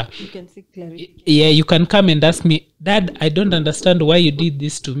 you can seek clarity. You can come and ask me, Dad, I don't understand why you did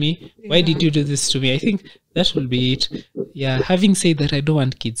this to me. Why did you do this to me? I think that will be it. Yeah, having said that, I don't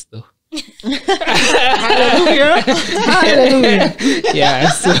want kids though. Hallelujah. Yeah.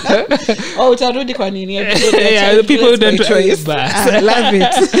 So, utarudi kwa nini? People don't choice. I love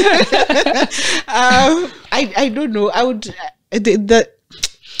it. I don't know. I would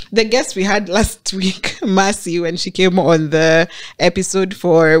the guest we had last week, Mercy, when she came on the episode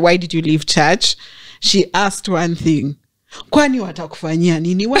for Why Did You Leave Church, she asked one thing. Kwani watakufanyia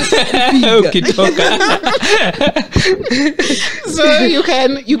nini? So you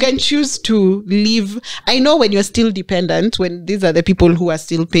can choose to leave. I know when you're still dependent, when these are the people who are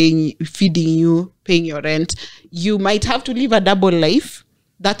still feeding you, paying your rent, you might have to live a double life.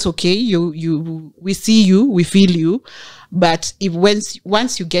 That's okay. We see you, we feel you. But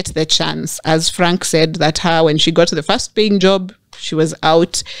once you get the chance, as Frank said, that when she got the first paying job, she was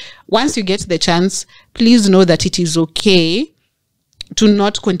out. Once you get the chance, please know that it is okay to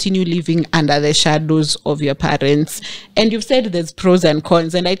not continue living under the shadows of your parents. And you've said there's pros and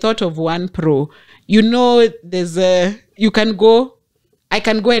cons, and I thought of one pro. I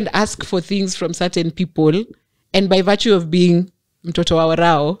can go and ask for things from certain people, and by virtue of being mtoto wa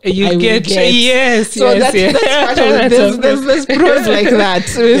Orao, You I will get. Yes, so yes, yes. that's part of it. There's pros like that.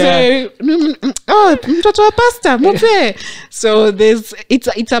 So mtoto wa pastor, mupe. So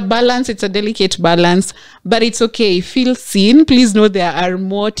it's a balance. It's a delicate balance, but it's okay. Feel seen. Please know there are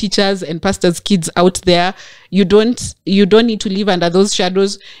more teachers and pastors' kids out there. You don't need to live under those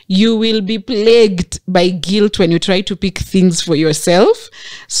shadows. You will be plagued by guilt when you try to pick things for yourself.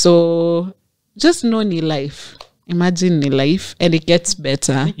 So just know ni life. Imagine ni life, and it gets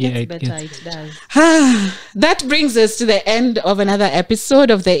better. It does. That brings us to the end of another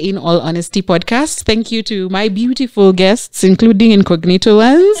episode of the In All Honesty podcast. Thank you to my beautiful guests, including incognito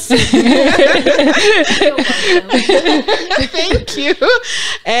ones. Thank you.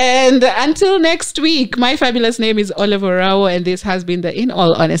 And until next week, my fabulous name is OLAVEORAWO, and this has been the In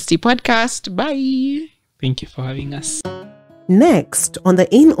All Honesty podcast. Bye. Thank you for having us. Next on the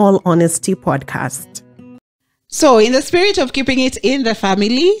In All Honesty podcast. So, in the spirit of keeping it in the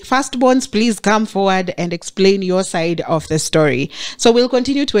family, firstborns, please come forward and explain your side of the story. So, we'll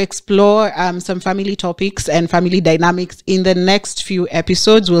continue to explore some family topics and family dynamics in the next few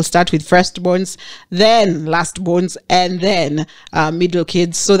episodes. We'll start with firstborns, then lastborns, and then middle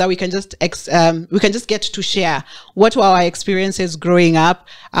kids, so that we can just get to share what were our experiences growing up.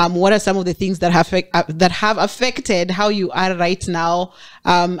 What are some of the things that have affected how you are right now?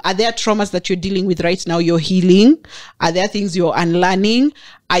 Are there traumas that you're dealing with right now you're healing? Are there things you're unlearning?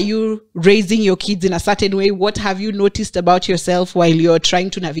 Are you raising your kids in a certain way? What have you noticed about yourself while you're trying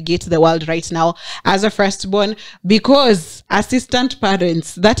to navigate the world right now as a firstborn? Because assistant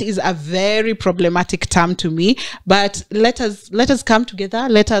parents, that is a very problematic term to me. But let us come together.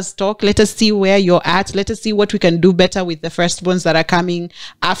 Let us talk. Let us see where you're at. Let us see what we can do better with the firstborns that are coming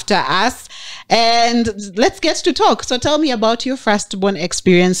after us. And let's get to talk. So tell me about your firstborn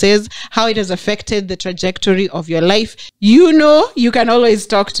experiences, how it has affected the trajectory of your life. You know, you can always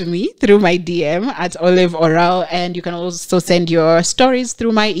talk to me through my DM at OLAVEORAWO, and you can also send your stories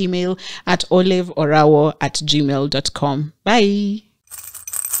through my email at olaveorawo@gmail.com. Bye.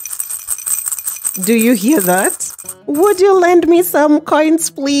 Do you hear that? Would you lend me some coins,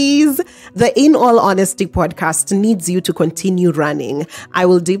 please? The In All Honesty podcast needs you to continue running. I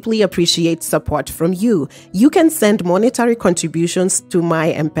will deeply appreciate support from you. You can send monetary contributions to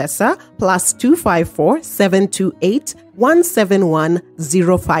my Mpesa +254 728 171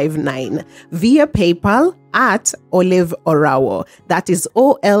 059 via PayPal at OLAVEORAWO. That is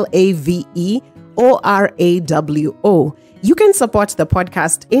OLAVEORAWO. You can support the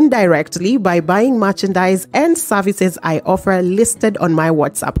podcast indirectly by buying merchandise and services I offer listed on my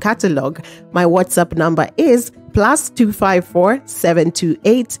WhatsApp catalog. My WhatsApp number is +254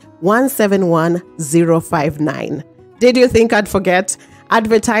 728 171 059. Did you think I'd forget?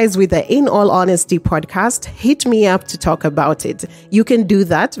 Advertise with the In All Honesty podcast. Hit me up to talk about it. You can do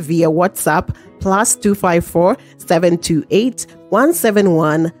that via WhatsApp +254 728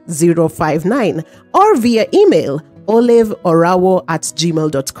 171 059 or via email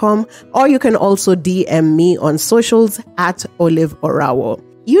olaveorawo@gmail.com, or you can also DM me on socials at OLAVEORAWO.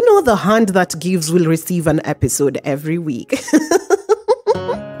 You know, the hand that gives will receive an episode every week.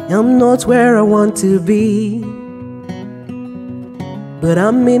 I'm not where I want to be, but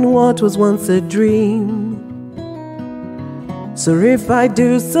I'm in what was once a dream. So if I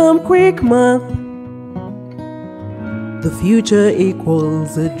do some quick math, the future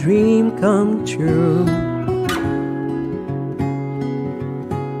equals a dream come true.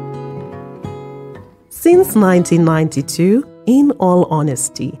 Since 1992, In All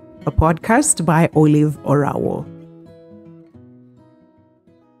Honesty, a podcast by OLAVEORAWO.